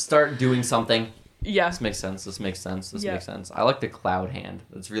blossom. doing something. Yeah. This makes sense. This makes sense. Yeah. Makes sense. I like the cloud hand.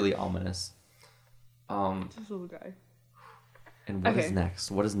 It's really ominous. This little guy. And what is Okay. next?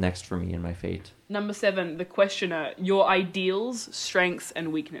 What is next for me in my fate? Number 7, the questioner. Your ideals, strengths,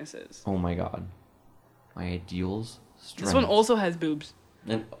 and weaknesses. Oh my god. My ideals? This one also has boobs.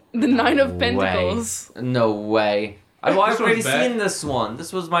 And, The Nine of way. Pentacles. No way. I've This already one's bad. seen this one.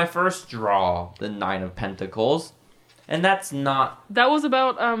 This was my first draw. The Nine of Pentacles. And that's not... That was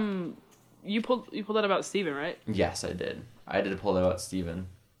about you pulled that about Steven, right? Yes, I did. I did pull that out, Steven.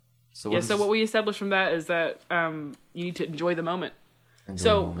 So Yeah, is so what we established from that is that you need to enjoy the moment. Enjoy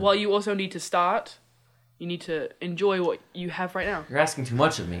So the moment. while you also need to start, you need to enjoy what you have right now. You're asking too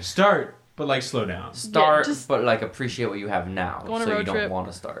much of me. Start, but like slow down. Start, just- but like appreciate what you have now. Go on a So you road don't trip. want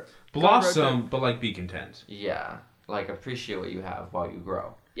to start. on a road Blossom, but like be content. Yeah. Like appreciate what you have while you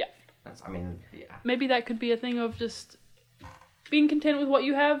grow. Yeah. That's, I mean, yeah. Maybe that could be a thing of just being content with what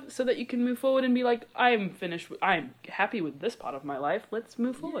you have so that you can move forward and be like, I'm happy with this part of my life. Let's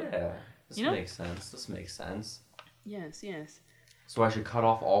move forward. Yeah. This You know? makes sense. This makes sense. Yes. So I should cut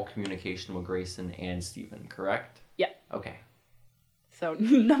off all communication with Grayson and Steven, correct? Yeah. Okay. So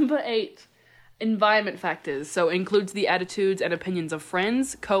number 8, environment factors. So includes the attitudes and opinions of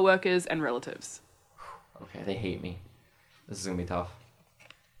friends, co-workers, and relatives. Okay, they hate me. This is gonna be tough.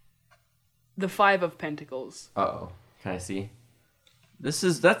 The 5 of Pentacles. Uh-oh. Can I see? That's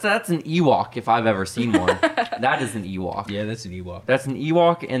an Ewok if I've ever seen one. That is an Ewok. Yeah, that's an Ewok. That's an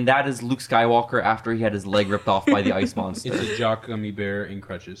Ewok, and that is Luke Skywalker after he had his leg ripped off by the ice monster. It's a jock gummy bear in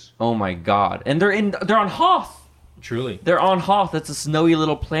crutches. Oh my god. And they're on Hoth! Truly. They're on Hoth. That's a snowy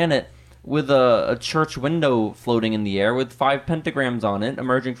little planet with a church window floating in the air with 5 pentagrams on it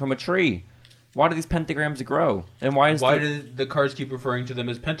emerging from a tree. Why do these pentagrams grow? And why did the cards keep referring to them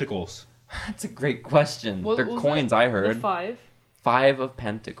as pentacles? That's a great question. What They're was coins, it? I The heard. 5. 5 of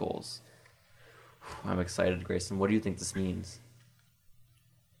Pentacles. I'm excited, Grayson. What do you think this means?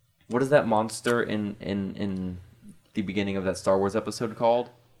 What is that monster in the beginning of that Star Wars episode called?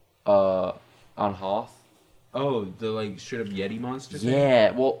 On Hoth. Oh, the like straight up Yeti monster thing?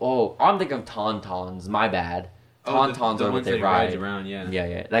 Yeah. Well, I'm thinking of Tauntauns. My bad. Tauntauns the are what ones they that he ride rides around, yeah.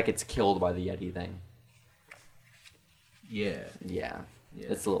 Yeah. That gets killed by the Yeti thing. Yeah. Yeah. Yeah.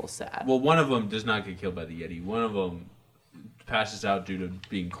 It's a little sad. Well, one of them does not get killed by the Yeti. One of them passes out due to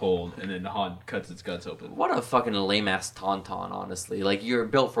being cold, and then Han cuts its guts open. What a fucking lame ass Tauntaun, honestly. Like, you're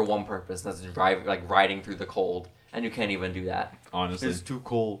built for one purpose, that's riding through the cold, and you can't even do that. Honestly. It's too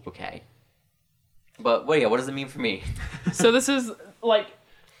cold. Okay. But, well, yeah, what does it mean for me? So this is like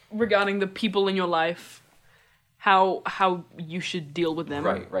regarding the people in your life, how you should deal with them.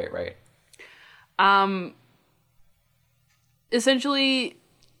 Right. Essentially,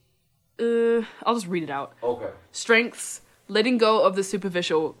 I'll just read it out. Okay. Strengths: letting go of the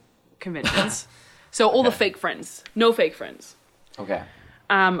superficial conventions. So all the Okay. fake friends. No fake friends. Okay.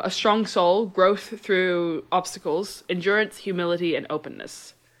 A strong soul, growth through obstacles, endurance, humility, and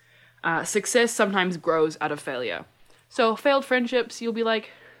openness. Success sometimes grows out of failure. So failed friendships, you'll be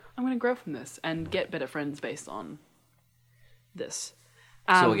like, I'm going to grow from this and get better friends based on this.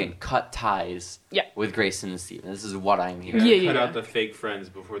 So again, cut ties Yeah. with Grayson and Steven. This is what I'm hearing. Yeah, Cut yeah. out the fake friends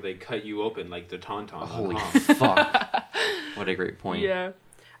before they cut you open like the Tauntaun. Holy on Han. fuck. What a great point. Yeah.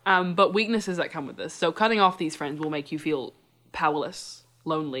 But weaknesses that come with this. So cutting off these friends will make you feel powerless,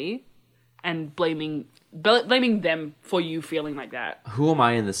 lonely, and blaming them for you feeling like that. Who am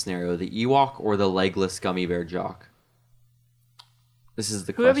I in this scenario? The Ewok or the legless gummy bear jock? This is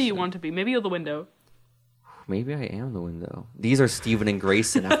the Whoever question. you want to be. Maybe you're the window. Maybe I am the window. These are Steven and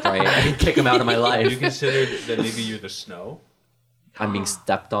Grayson after I kick them out of my You life. considered that maybe you're the snow? I'm being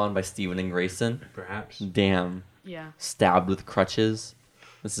stepped on by Steven and Grayson. Perhaps. Damn. Yeah. Stabbed with crutches.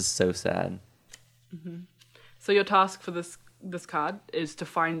 This is so sad. So your task for this card is to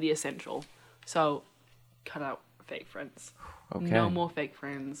find the essential. So cut out fake friends. Okay. No more fake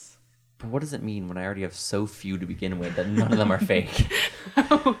friends. But what does it mean when I already have so few to begin with that none of them are fake?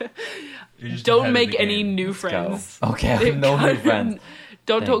 You're just ahead Don't of make the any game. new Go. friends. Okay, no new friends.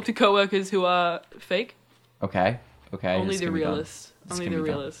 Don't talk Thank- to coworkers who are fake. Okay. Only this the can be done. realists. This Only can the be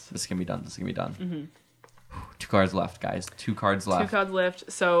done. realists. This can be done. This can be done. 2 cards left, guys. 2 cards left. 2 cards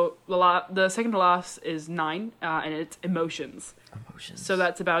left. So the second to last is 9, and it's emotions. Emotions. So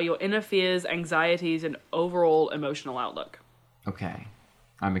that's about your inner fears, anxieties, and overall emotional outlook. Okay.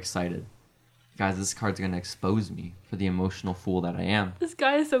 I'm excited. Guys, this card's going to expose me for the emotional fool that I am. This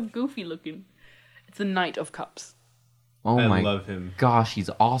guy is so goofy looking. It's the Knight of Cups. Oh I my love him. gosh, he's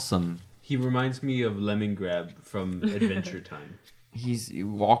awesome. He reminds me of Lemongrab from Adventure Time. He's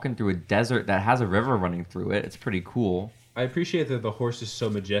walking through a desert that has a river running through it. It's pretty cool. I appreciate that the horse is so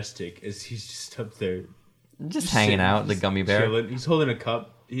majestic as he's just up there. Just hanging sitting, out, the just gummy bear. chilling. He's holding a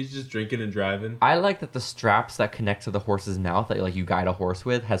cup. He's just drinking and driving. I like that the straps that connect to the horse's mouth that like you guide a horse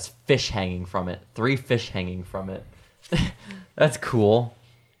with has fish hanging from it. 3 fish hanging from it. That's cool.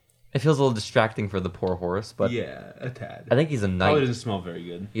 It feels a little distracting for the poor horse, but Yeah, a tad. I think he's a knight. Probably doesn't smell very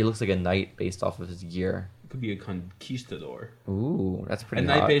good. He looks like a knight based off of his gear. Could be a conquistador. Ooh, that's A pretty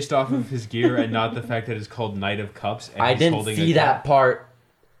knight hot. based off of his gear and not the fact that it's called Knight of Cups. And I he's didn't holding see a that cup. part.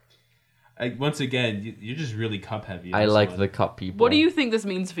 Once again, you're just really cup heavy. in I this like one. the cup people. What do you think this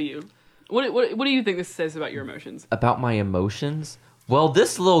means for you? What do you think this says about your emotions? About my emotions? Well,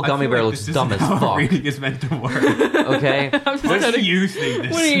 this little I gummy feel bear like looks this dumb as isn't how fuck. reading is meant to work. Okay? I'm just What trying do to- you think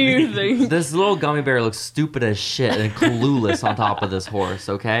this What do you means? think? This little gummy bear looks stupid as shit and clueless on top of this horse,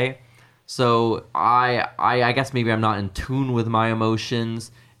 okay? So I guess maybe I'm not in tune with my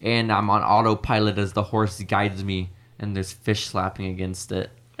emotions and I'm on autopilot as the horse guides me and there's fish slapping against it.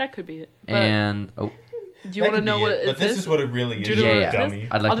 That could be it. But And oh do you want to know what it But this is? is what it really is. Do you know Yeah, what yeah. it is? Dummy.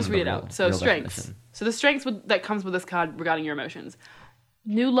 I'd like I'll to just know read it the out. real- So real strengths. definition. So the strengths that comes with this card regarding your emotions: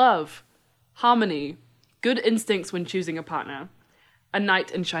 new love, harmony, good instincts when choosing a partner, a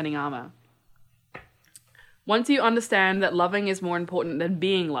knight in shining armor. Once you understand that loving is more important than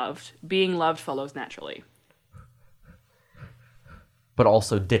being loved follows naturally. But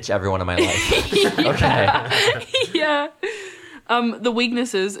also ditch everyone in my life. Okay. Yeah. The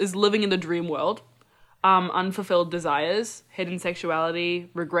weaknesses is living in the dream world, unfulfilled desires, hidden sexuality,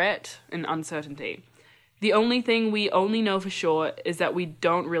 regret, and uncertainty. The only thing we only know for sure is that we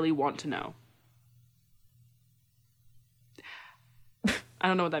don't really want to know. I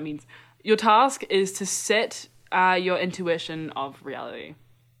don't know what that means. Your task is to set your intuition of reality.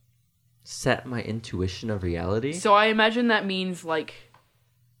 Set my intuition of reality. So I imagine that means like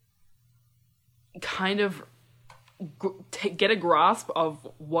kind of get a grasp of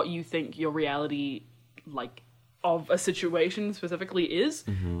what you think your reality like of a situation specifically is,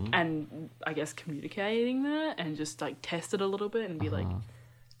 Mm-hmm. and I guess communicating that and just like test it a little bit and be like,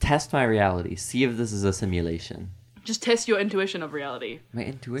 Test my reality. See if this is a simulation. just test your intuition of reality. My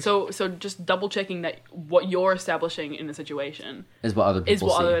intuition So just double checking that what you're establishing in the situation is what other people is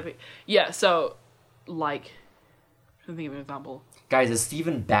what see. other people. Yeah. So like, I'm think of an example. Guys, is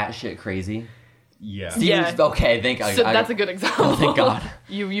Steven batshit crazy? Yeah. Steven's okay. Thank So that's a good example. Oh, thank God.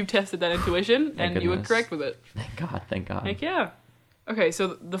 You've tested that intuition and you were goodness. correct with it. Thank God. Thank God. Heck yeah. Okay,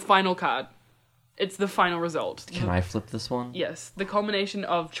 so the final card. It's the final result. Can I flip this one? Yes, the culmination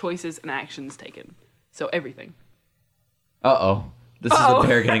of choices and actions taken. So everything. Uh-oh. This is Uh-oh. the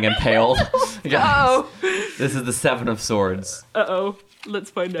bear getting impaled. Guys, Oh. this is the Seven of Swords. Uh-oh. Let's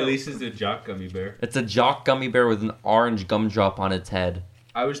find At out. least it's a jock gummy bear. It's a jock gummy bear with an orange gumdrop on its head.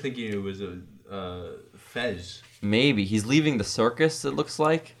 I was thinking it was a fez. Maybe. He's leaving the circus, it looks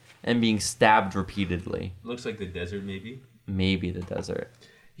like, and being stabbed repeatedly. Looks like the desert, maybe. Maybe the desert.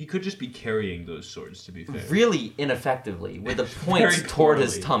 He could just be carrying those swords, to be fair. Really ineffectively, with the points Very toward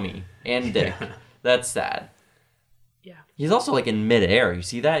his poorly. tummy and dick. Yeah. That's sad. Yeah. He's also like in midair. You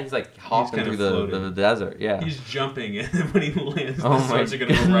see that? He's like hopping kinda through the floating. desert. Yeah. He's jumping, and then when he lands, Oh the my swords are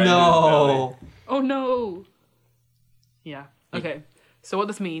gonna go God. right No. Oh no. Yeah. Okay. So what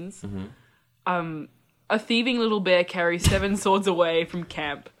this means, a thieving little bear carries 7 swords away from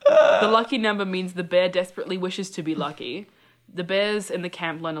camp. The lucky number means the bear desperately wishes to be lucky. The bears in the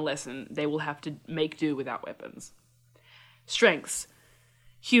camp learn a lesson. They will have to make do without weapons. Strengths.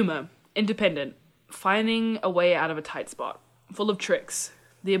 Humor. Independent. Finding a way out of a tight spot. Full of tricks.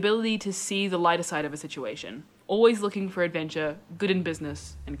 The ability to see the lighter side of a situation. Always looking for adventure. Good in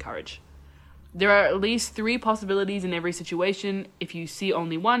business. And courage. There are at least 3 possibilities in every situation. If you see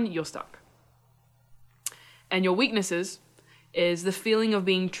only one, you're stuck. And your weaknesses is the feeling of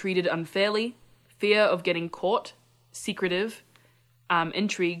being treated unfairly, fear of getting caught, secretive,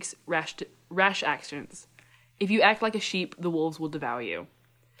 intrigues, rash actions. If you act like a sheep, the wolves will devour you.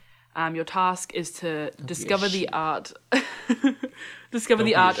 Your task is to discover the art discover Don't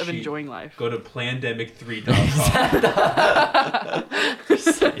the be a art of sheep. enjoying life. Go to plandemic3.com.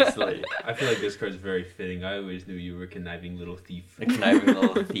 Precisely. I feel like this card's very fitting. I always knew you were a conniving little thief. A conniving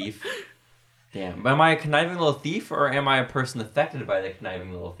little thief. Damn. Am I a conniving little thief or am I a person affected by the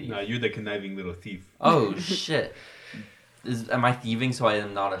conniving little thief? No, you're the conniving little thief. Oh, shit. Am I thieving so I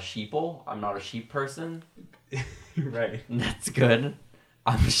am not a sheeple? I'm not a sheep person? Right. That's good.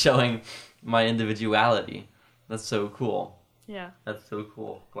 I'm showing my individuality. That's so cool. Yeah. That's so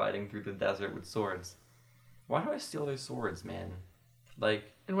cool. Gliding through the desert with swords. Why do I steal their swords, man? Like,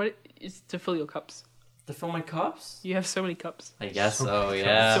 And what is to fill your cups? to fill my cups? You have so many cups. I guess So- so,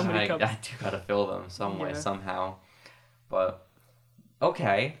 yeah. so many I cups. do gotta fill them some way, Yeah. somehow. But,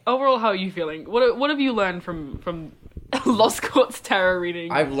 okay. Overall, how are you feeling? What have you learned from Lost Courts tarot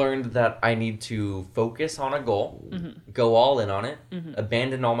reading? I've learned that I need to focus on a goal, go all in on it,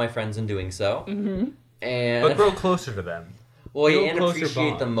 abandon all my friends in doing so, and But grow closer to them. well, build and closer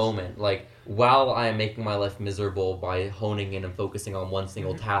appreciate the bonds. moment. Like while I am making my life miserable by honing in and focusing on one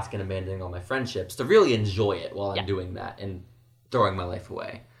single task and abandoning all my friendships, to really enjoy it while Yeah. I'm doing that and throwing my life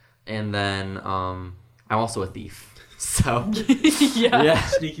away. And then I'm also a thief, so yeah. yeah.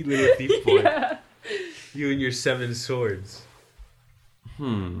 Sneaky little thief boy. Yeah. You and your 7 swords.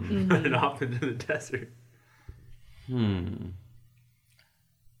 And off into the desert.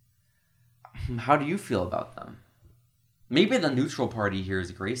 How do you feel about them? Maybe the neutral party here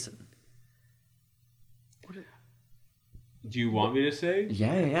is Grayson. Do you want me to say?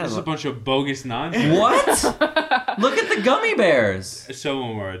 Yeah. This is a bunch of bogus nonsense. What? Look at the gummy bears. Some of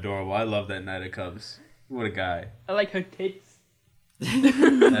them are adorable. I love that Knight of Cups. What a guy. I like her tits.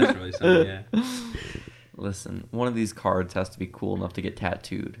 That's really something, yeah. Listen, one of these cards has to be cool enough to get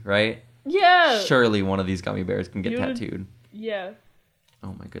tattooed, right? Yeah. Surely one of these gummy bears can get You wanna- tattooed. Yeah.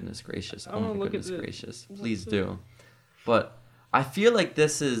 Oh my goodness gracious. I Oh wanna my look at goodness the- gracious. what's Please the- do. But I feel like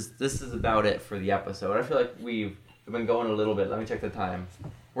this is about it for the episode. I feel like we've been going a little bit. Let me check the time.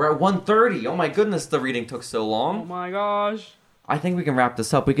 We're at 1:30. Oh my goodness, the reading took so Oh long. my gosh. I think we can wrap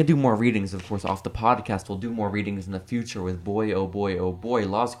this up. We can do more readings, of course, off the podcast. We'll do more readings in the future with boy, oh boy, oh boy,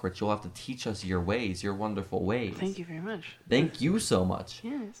 Losquart. You'll have to teach us your ways, your wonderful ways. Thank you very much. Thank you so much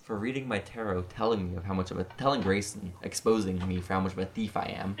Yes. for reading my tarot, telling me of how much of a, telling Grayson, exposing me for how much of a thief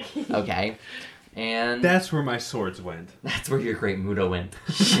I am. Okay. And That's where my swords went. that's where your great Mudo went.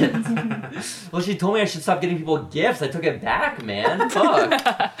 Shit. Well, she told me I should stop getting people gifts. I took it back, man.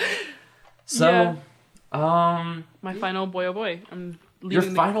 Fuck. So, My final boy oh boy. I'm your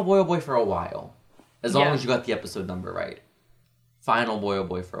leaving final boy oh boy for a while. As long Yeah. as you got the episode number right. Final Boy Oh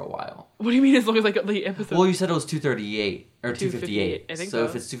Boy for a while. What do you mean as long as I got the episode? Well, you said it was 238 or 258. I think so. so.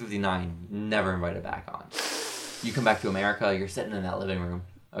 If it's 259, never invite it back on. You come back to America, you're sitting in that living room,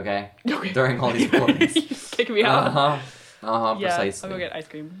 okay? Okay. During all these recordings. You just kick me out. Yeah, Precisely. I'll go get ice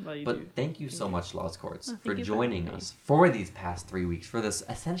cream while you do. But thank you so much, Lost Courts, Oh, thank for you for joining having me. us for these past 3 weeks, for this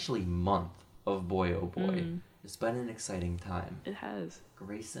essentially month of Boy Oh Boy. Mm. It's been an exciting time. It has.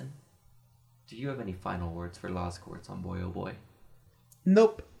 Grayson, do you have any final words for Lost Courts on Boy Oh Boy?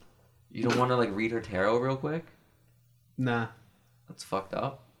 Nope. You don't want to like read her tarot real quick? Nah. That's fucked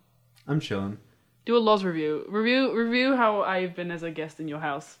up. I'm chilling. Do a Loz review. Review how I've been as a guest in your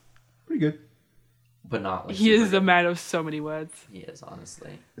house. Pretty good. But not like He super is a good. man of so many words. He is,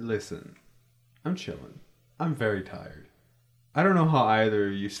 honestly. Listen, I'm chilling. I'm very tired. I don't know how either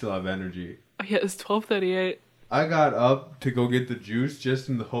of you still have energy. Oh, yeah, it's 12:38. I got up to go get the juice just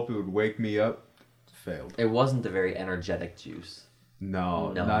in the hope it would wake me up. Failed. It wasn't a very energetic juice.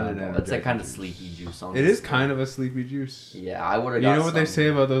 No, not an energy. It's a kind of sleepy juice. Honestly. It is kind of a sleepy juice. Yeah, I would have. You know what they say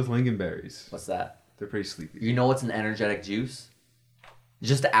about those lingonberries? What's that? They're pretty sleepy. You know what's an energetic juice?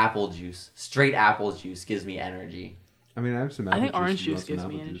 Just apple juice. Straight apple juice gives me energy. I mean, I have some I apple think juice. orange if you juice want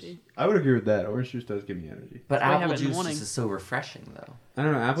some gives me apple juice. energy. I would agree with that. Orange juice does give me energy. But That's why I have apple it in the juice morning. is so refreshing, though. I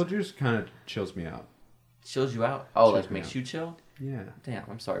don't know. Apple juice kind of chills me out. Chills you out. Oh, Chills like me makes out. you chill? Yeah. Damn,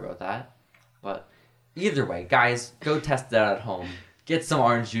 I'm sorry about that. But either way, guys, go test that at home. Get some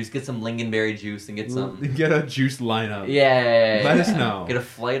orange juice, get some lingonberry juice, and get some... Get a juice lineup. Yeah. Let us know. Get a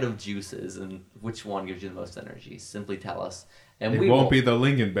flight of juices, and which one gives you the most energy. Simply tell us. And It we won't will... be the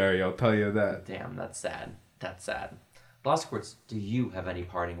lingonberry, I'll tell you that. Damn, that's sad. That's sad. Lost Courts, do you have any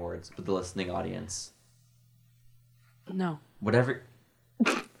parting words with the listening audience? No. Whatever...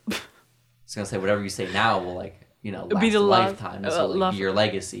 I was gonna say, whatever you say now will, like, you know, It'll last be a the lifetime. This will like, last- be your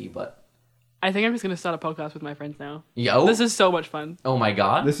legacy, but... I think I'm just gonna start a podcast with my friends now. Yo! This is so much fun. Oh my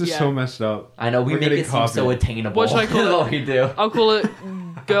god. This is Yeah. so messed up. I know, we We're make getting it seem so copied. attainable. What should I call That's it? what we do. I'll call it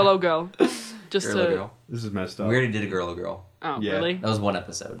Girl Oh Girl. Just Girl, to. girl. This is messed up. We already did a girl, oh girl. Oh, Yeah. really? That was one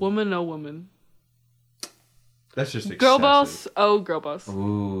episode. Woman, oh woman. That's just excessive. Girl boss, oh girl boss.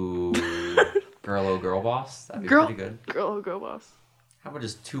 Ooh. Girl, oh girl boss? That'd be Girl- pretty good. Girl, oh girl boss. How about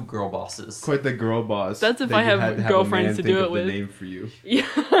just two girl bosses? Quite the girl boss. That's if that I you have had to girlfriends a man to do think it of with. the name for you.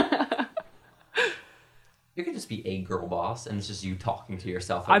 Yeah. You could just be a girl boss, and it's just you talking to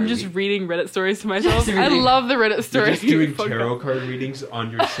yourself. I'm every just week. reading Reddit stories to myself. Just I reading. love the Reddit You're stories. just doing Fuck tarot off. card readings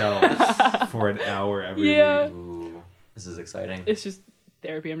on yourselves for an hour every Yeah. week. Ooh, this is exciting. It's just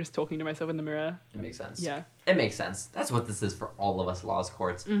therapy. I'm just talking to myself in the mirror. It makes sense. Yeah. It makes sense. That's what this is for all of us Lost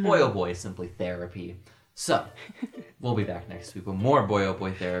Courts. Mm-hmm. Boy, oh boy, simply therapy. So, we'll be back next week with more Boy, oh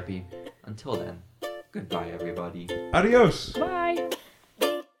boy therapy. Until then, goodbye, everybody. Adios. Bye.